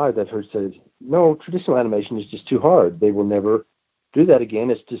both sides. I've heard said, no, traditional animation is just too hard. They will never do that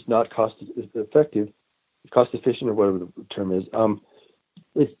again. It's just not cost efficient, or whatever the term is.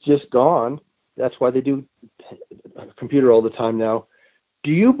 It's just gone. That's why they do computer all the time now.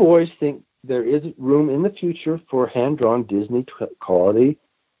 Do you boys think there is room in the future for hand-drawn Disney quality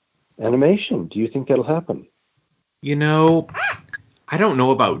animation? Do you think that'll happen? I don't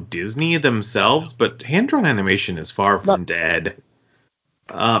know about Disney themselves, but hand-drawn animation is far from dead.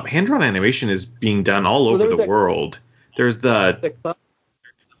 Hand-drawn animation is being done all over the world. There's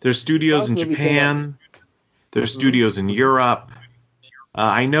studios in Japan. There's studios in Europe.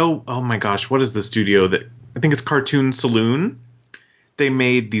 I know, oh my gosh, what is the studio that, I think it's Cartoon Saloon. They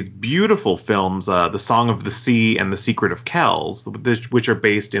made these beautiful films, The Song of the Sea and The Secret of Kells, which are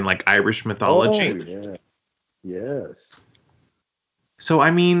based in like Irish mythology. Oh, yeah. Yes. So,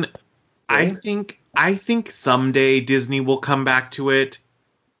 I mean, I think someday Disney will come back to it.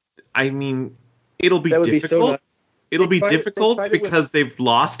 I mean, it'll be difficult. It'll be difficult because they've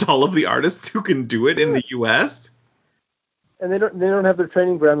lost all of the artists who can do it in the U.S. And they don't have their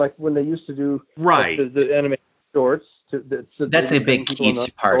training ground like when they used to do the animated shorts. That's a big key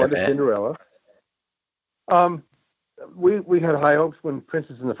part of it. Cinderella. We had high hopes when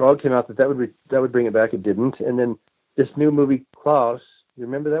Princess and the Frog came out that would bring it back. It didn't. And then this new movie Klaus, you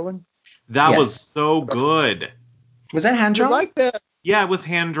remember that one? That was so good. Was that hand drawn? You like that? Yeah, it was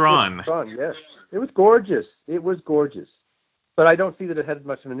hand drawn. Yes, it was gorgeous. But I don't see that it had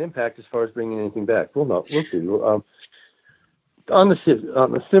much of an impact as far as bringing anything back. We'll see. On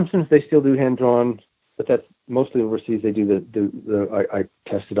the Simpsons, they still do hand drawn, but that's mostly overseas. They do I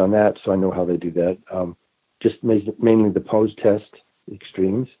tested on that, so I know how they do that. Just mainly the pose test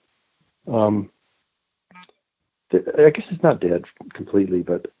extremes. I guess it's not dead completely,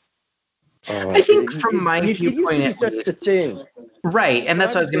 but I think from my viewpoint, at least, the thing. Right, and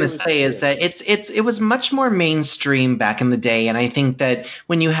that's what I was going to say is that it was much more mainstream back in the day, and I think that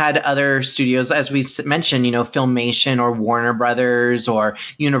when you had other studios, as we mentioned, Filmation or Warner Brothers or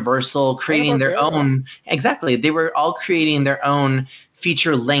Universal creating their own, exactly, they were all creating their own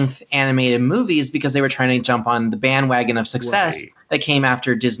feature-length animated movies because they were trying to jump on the bandwagon of success that came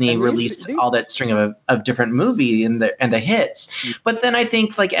after Disney released all that string of different movies and the hits. But then I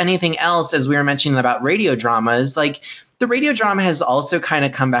think like anything else, as we were mentioning about radio dramas, like the radio drama has also kind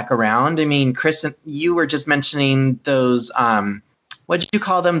of come back around. I mean, Chris, you were just mentioning those, what did you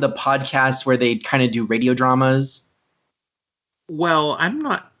call them? The podcasts where they kind of do radio dramas? Well, I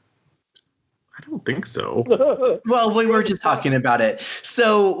don't think so. Well, we were just talking about it.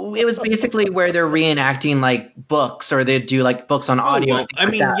 So it was basically where they're reenacting like books, or they do like books on audio. Well, I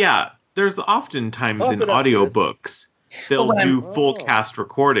mean, yeah, there's oftentimes in audiobooks they'll do full cast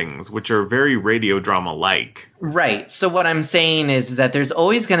recordings, which are very radio drama like. Right. So what I'm saying is that there's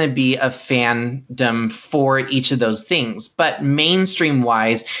always going to be a fandom for each of those things. But mainstream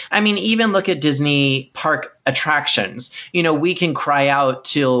wise, I mean, even look at Disney park attractions. We can cry out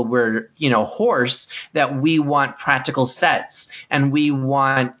till we're, hoarse that we want practical sets and we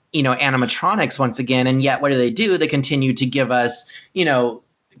want, animatronics once again. And yet what do? They continue to give us,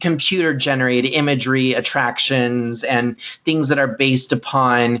 computer generated imagery attractions and things that are based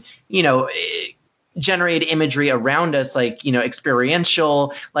upon, generate imagery around us, like,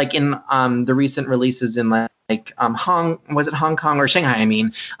 experiential, like in the recent releases in Hong Kong or Shanghai, I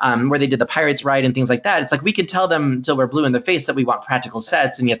mean, where they did the Pirates ride and things like that. It's like we can tell them till we're blue in the face that we want practical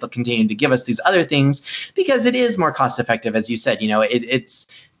sets, and yet they'll continue to give us these other things because it is more cost effective, as you said. It's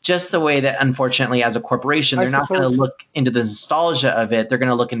just the way that, unfortunately, as a corporation, they're not going to look into the nostalgia of it. They're going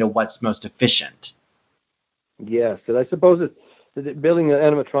to look into what's most efficient. Yes, and I suppose building the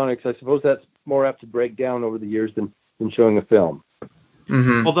animatronics, I suppose that's more apt to break down over the years than showing a film.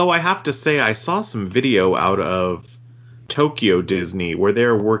 Mm-hmm. Although I have to say, I saw some video out of Tokyo Disney where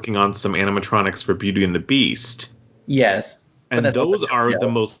they're working on some animatronics for Beauty and the Beast. Yes. And those are the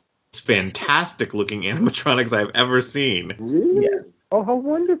most fantastic looking animatronics I've ever seen. Really? Yeah. Oh, how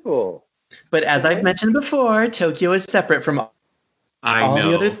wonderful. But as I've mentioned before, Tokyo is separate from all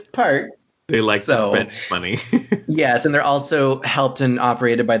the other part. They like to spend money. Yes, and they're also helped and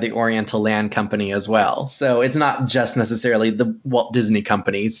operated by the Oriental Land Company as well. So it's not just necessarily the Walt Disney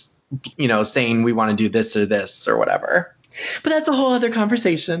companies, saying we want to do this or whatever. But that's a whole other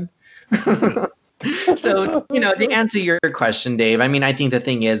conversation. So, to answer your question, Dave, I mean, I think the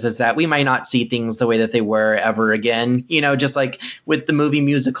thing is that we might not see things the way that they were ever again. Just like with the movie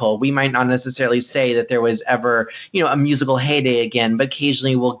musical, we might not necessarily say that there was ever, a musical heyday again, but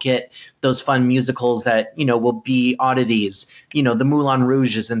occasionally we'll get those fun musicals that, will be oddities, the Moulin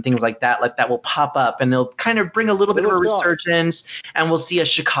Rouges and things like that will pop up and they'll kind of bring a little bit of a resurgence, and we'll see a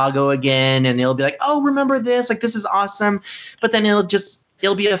Chicago again and it'll be like, oh, remember this? Like, this is awesome. But then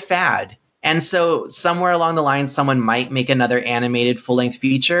it'll be a fad. And so somewhere along the line, someone might make another animated full-length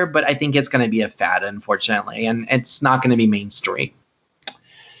feature, but I think it's going to be a fad, unfortunately, and it's not going to be mainstream.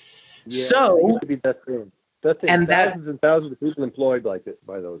 Yeah, so, it be that thing. And thousands and thousands of people employed by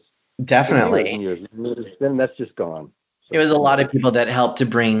those. Definitely. Years. Then that's just gone. It was a lot of people that helped to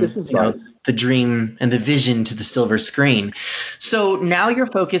bring the dream and the vision to the silver screen. So now your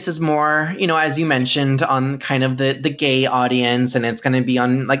focus is more, as you mentioned, on kind of the gay audience, and it's going to be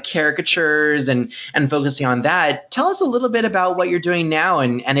on like caricatures and focusing on that. Tell us a little bit about what you're doing now,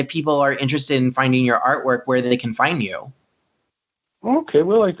 and if people are interested in finding your artwork, where they can find you. Okay,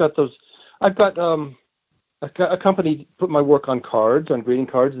 well, I've got a company put my work on cards, on greeting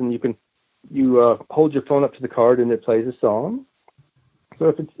cards, and you hold your phone up to the card and it plays a song.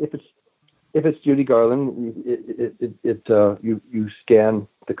 So if it's Judy Garland, you scan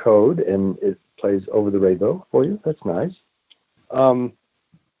the code and it plays Over the Rainbow for you. That's nice. I'm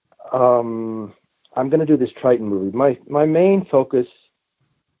going to do this Triton movie. My main focus.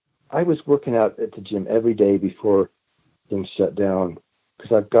 I was working out at the gym every day before things shut down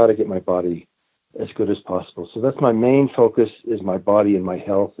because I've got to get my body as good as possible. So that's my main focus, is my body and my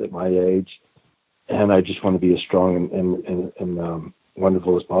health at my age. And I just want to be as strong and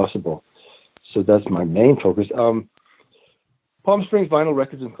wonderful as possible. So that's my main focus. Palm Springs Vinyl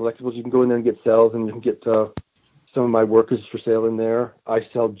Records and Collectibles, you can go in there and get sales, and you can get some of my work is for sale in there. I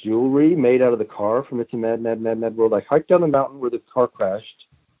sell jewelry made out of the car from It's a Mad, Mad, Mad, Mad World. I hiked down the mountain where the car crashed,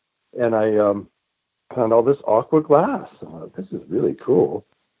 and I found all this aqua glass. This is really cool.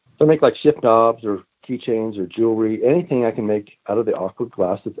 So I make like shift knobs or keychains or jewelry, anything I can make out of the aqua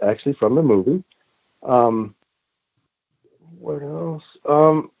glass that's actually from the movie. What else?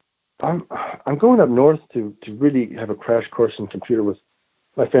 I'm going up north to really have a crash course in computer with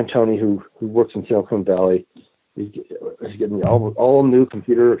my friend Tony, who works in Silicon Valley. He's getting me all new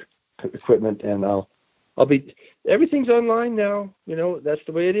computer equipment, and I'll be, everything's online now. You know, that's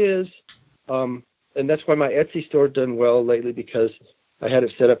the way it is. And that's why my Etsy store's done well lately, because I had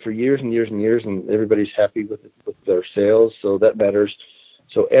it set up for years and years and years, and everybody's happy with their sales, so that matters.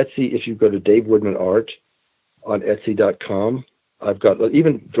 So Etsy, if you go to Dave Woodman Art on Etsy.com, I've got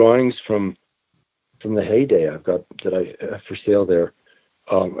even drawings from the heyday I've got that I have for sale there.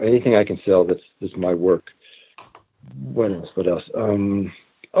 Anything I can sell that's my work. What else? There's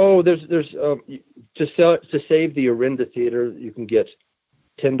to save the Orinda Theater, you can get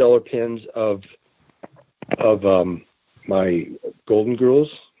 $10 pins of my Golden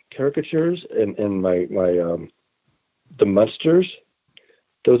Girls caricatures and my the Munsters.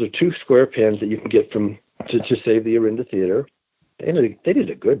 Those are 2 square pins that you can get to save the Orinda Theater. They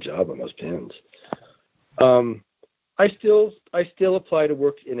did a good job on those pins. I still apply to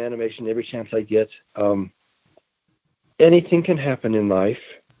work in animation every chance I get. Anything can happen in life.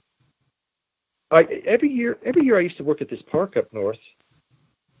 Every year I used to work at this park up north,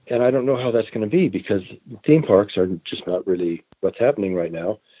 and I don't know how that's going to be, because theme parks are just not really what's happening right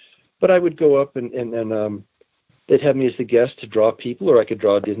now. But I would go up and they'd have me as the guest to draw people, or I could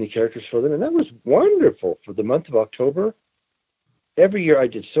draw Disney characters for them, and that was wonderful for the month of October. Every year I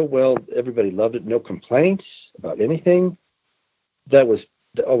did so well. Everybody loved it. No complaints about anything. That was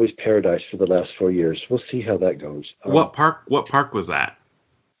always paradise for the last 4 years. We'll see how that goes. What park was that?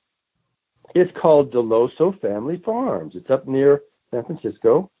 It's called Deloso Family Farms. It's up near San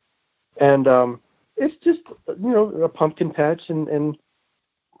Francisco. And it's just, a pumpkin patch and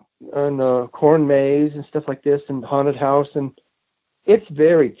corn maze and stuff like this, and haunted house. And it's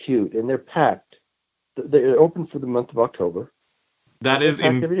very cute, and they're packed. They're open for the month of October. That's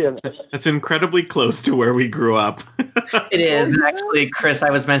incredibly close to where we grew up. It is. Actually, Chris,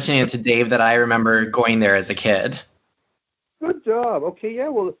 I was mentioning it to Dave that I remember going there as a kid. Good job. Okay, yeah.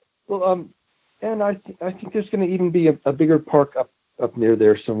 Well, and I think there's going to even be a bigger park up near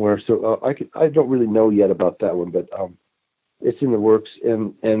there somewhere. So I don't really know yet about that one, but it's in the works,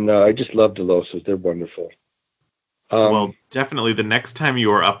 and I just love Delosos. They're wonderful. Well, definitely the next time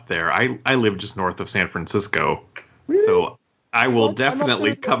you are up there, I live just north of San Francisco, really? So I will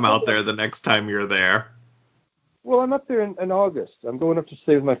definitely come out there the next time you're there. Well, I'm up there in August. I'm going up to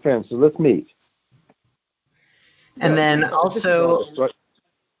stay with my friends, so let's meet. And then also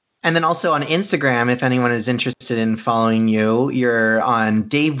on Instagram, if anyone is interested in following you, you're on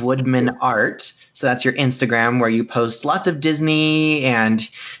Dave Woodman Art. So that's your Instagram, where you post lots of Disney and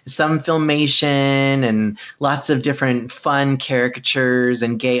some Filmation and lots of different fun caricatures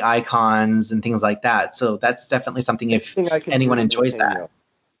and gay icons and things like that. So that's definitely something if anyone enjoys that.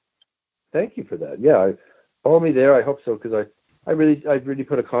 Thank you for that. Yeah, follow me there. I hope so, because I really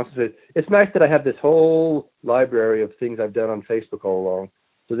put a concentrate. It's nice that I have this whole library of things I've done on Facebook all along.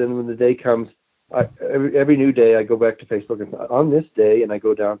 So then when the day comes, every new day I go back to Facebook, and on this day, and I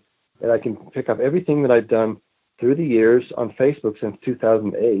go down and I can pick up everything that I've done through the years on Facebook since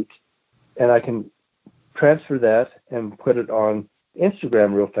 2008, and I can transfer that and put it on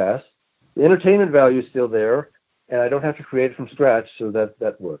Instagram real fast. The entertainment value is still there, and I don't have to create it from scratch, so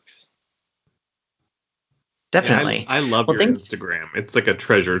that works. Definitely. Yeah, I love your Instagram. It's like a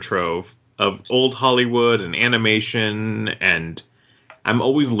treasure trove of old Hollywood and animation, and I'm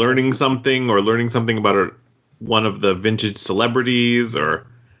always learning something about one of the vintage celebrities,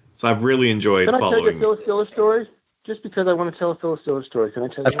 so I've really enjoyed following. Can I tell you a Phyllis Diller story? Just because I want to tell a Phyllis Diller story. Can I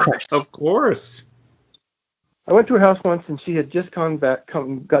tell you? Of course. I went to her house once, and she had just gotten back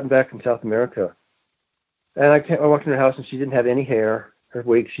from South America. And I walked in her house, and she didn't have any hair. Her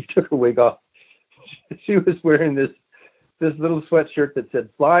wig, she took her wig off. She was wearing this little sweatshirt that said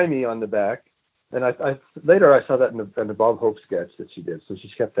 "Fly Me" on the back. And later I saw that in the Bob Hope sketch that she did. So she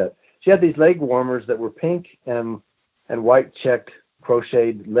kept that. She had these leg warmers that were pink and white checked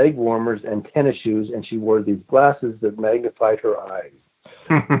crocheted leg warmers and tennis shoes, and she wore these glasses that magnified her eyes.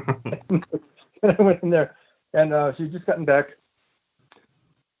 And I went in there, and she'd just gotten back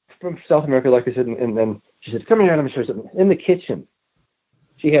from South America, like I said, and then she said, "Come here, let me show you something." In the kitchen,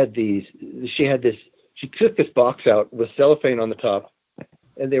 she took this box out with cellophane on the top,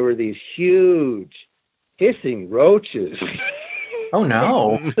 and there were these huge hissing roaches. Oh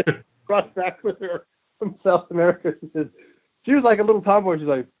no! Brought back with her from South America. She was like a little tomboy. She's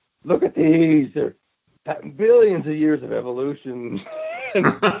like, "Look at these! They're billions of years of evolution." and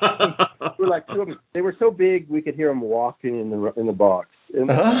we're like two of them. They were so big we could hear them walking in the box. And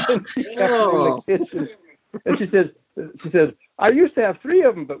she kept them in the kitchen. And she says, I used to have 3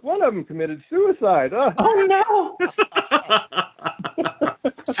 of them, but one of them committed suicide. Oh, no.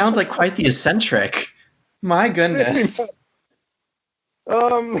 Sounds like quite the eccentric. My goodness. She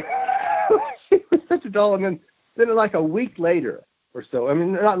was such a doll. And then like a week later or so, I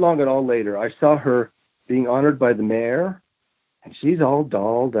mean, not long at all later, I saw her being honored by the mayor, and she's all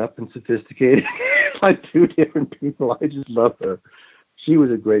dolled up and sophisticated, like 2 different people. I just love her. She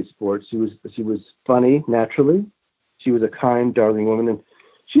was a great sport. She was funny naturally. She was a kind, darling woman, and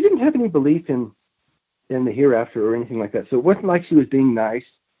she didn't have any belief in the hereafter or anything like that. So it wasn't like she was being nice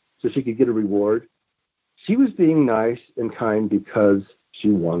so she could get a reward. She was being nice and kind because she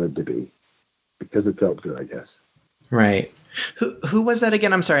wanted to be, because it felt good, I guess. Right. Who was that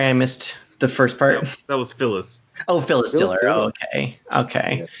again? I'm sorry, I missed the first part. That was Phyllis. Oh, Phyllis Diller. Oh, okay.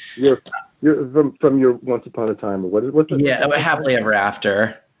 Yeah. You're from your Once Upon a Time. What's it? Yeah, Happily Ever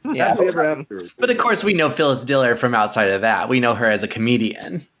After. Yeah. Happily Ever After. But of course, we know Phyllis Diller from outside of that. We know her as a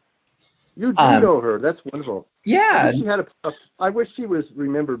comedian. You do know her. That's wonderful. Yeah. I wish she was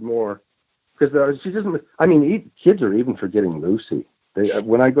remembered more, because she doesn't. I mean, kids are even forgetting Lucy.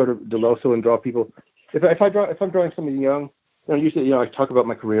 When I go to Deloso and draw people, if I'm drawing somebody young, usually I talk about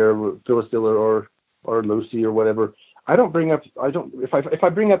my career with Phyllis Diller or Lucy or whatever. If I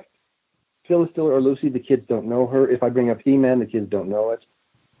bring up Phyllis Diller or Lucy, the kids don't know her. If I bring up He-Man, the kids don't know it.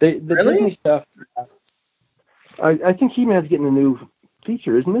 Really? Disney stuff. I think He-Man's getting a new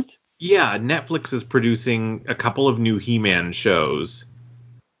feature, isn't it? Yeah, Netflix is producing a couple of new He-Man shows,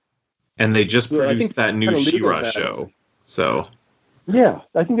 and they just produced that new She-Ra show. So. Yeah,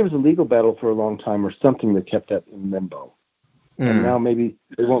 I think there was a legal battle for a long time or something that kept that in limbo. And now maybe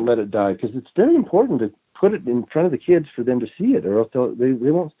they won't let it die, because it's very important to put it in front of the kids for them to see it, or else they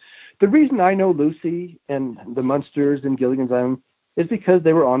won't. The reason I know Lucy and the Munsters and Gilligan's Island is because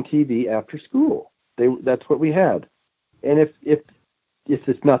they were on TV after school. That's what we had. And if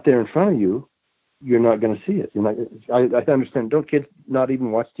it's not there in front of you, you're not going to see it. I understand. Don't kids not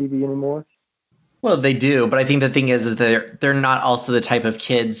even watch TV anymore? Well, they do, but I think the thing is they're not also the type of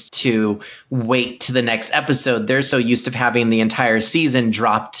kids to wait to the next episode. They're so used to having the entire season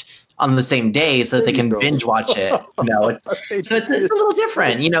dropped on the same day so that they can binge watch it. It's a little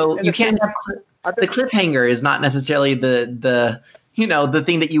different. You can't have the cliffhanger is not necessarily the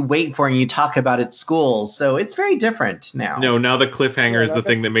thing that you wait for and you talk about at school. So it's very different now. No, now the cliffhanger is the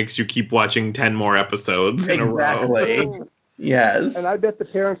thing that makes you keep watching 10 more episodes in a row. Exactly. Yes. And I bet the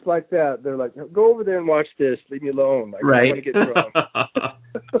parents like that. They're like, go over there and watch this. Leave me alone. Right. I want to get drunk.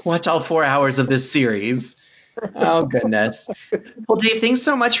 Watch all 4 hours of this series. Oh, goodness. Well, Dave, thanks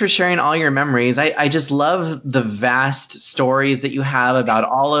so much for sharing all your memories. I just love the vast stories that you have about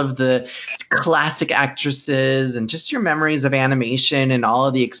all of the classic actresses and just your memories of animation and all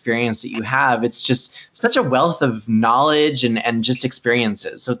of the experience that you have. It's just such a wealth of knowledge and just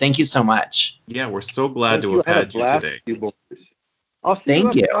experiences. So thank you so much. Yeah, we're so glad to have had you today. I'll see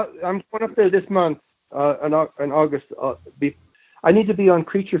Thank you. I'm going up there this month in August. I need to be on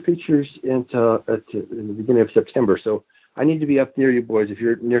Creature Features in the beginning of September, so I need to be up near you boys. If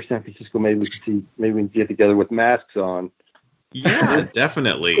you're near San Francisco, maybe we can get together with masks on. Yeah,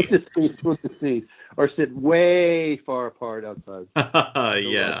 definitely. Good to see. Or sit way far apart outside.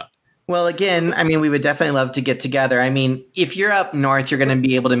 Yeah. Well, again, we would definitely love to get together. If you're up north, you're going to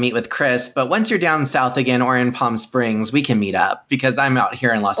be able to meet with Chris. But once you're down south again or in Palm Springs, we can meet up because I'm out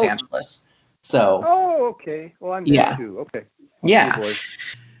here in Los Angeles. So. Oh, okay. Well, I'm there too. Okay. Yeah.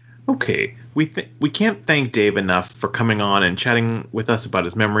 Okay. We can't thank Dave enough for coming on and chatting with us about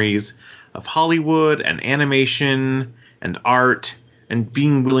his memories of Hollywood and animation and art and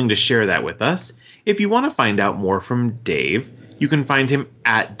being willing to share that with us. If you want to find out more from Dave, you can find him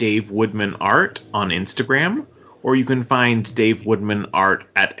at Dave Woodman Art on Instagram, or you can find Dave Woodman Art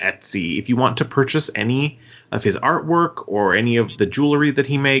at Etsy if you want to purchase any of his artwork or any of the jewelry that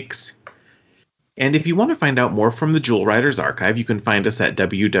he makes. And if you want to find out more from the Jewel Writers Archive, you can find us at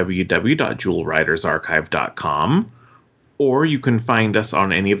www.jewelwritersarchive.com, or you can find us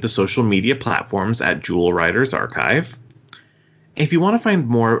on any of the social media platforms at Jewel Writers Archive. If you want to find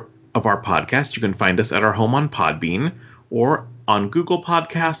more of our podcast, you can find us at our home on Podbean, or on Google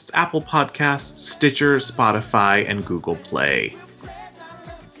Podcasts, Apple Podcasts, Stitcher, Spotify, and Google Play.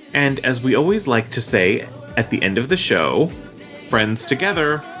 And as we always like to say at the end of the show, friends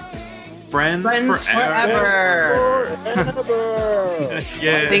together, friends forever.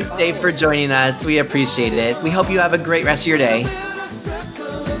 Yeah. Thanks, Dave, for joining us. We appreciate it. We hope you have a great rest of your day.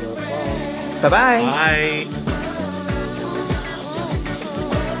 Bye-bye. Bye.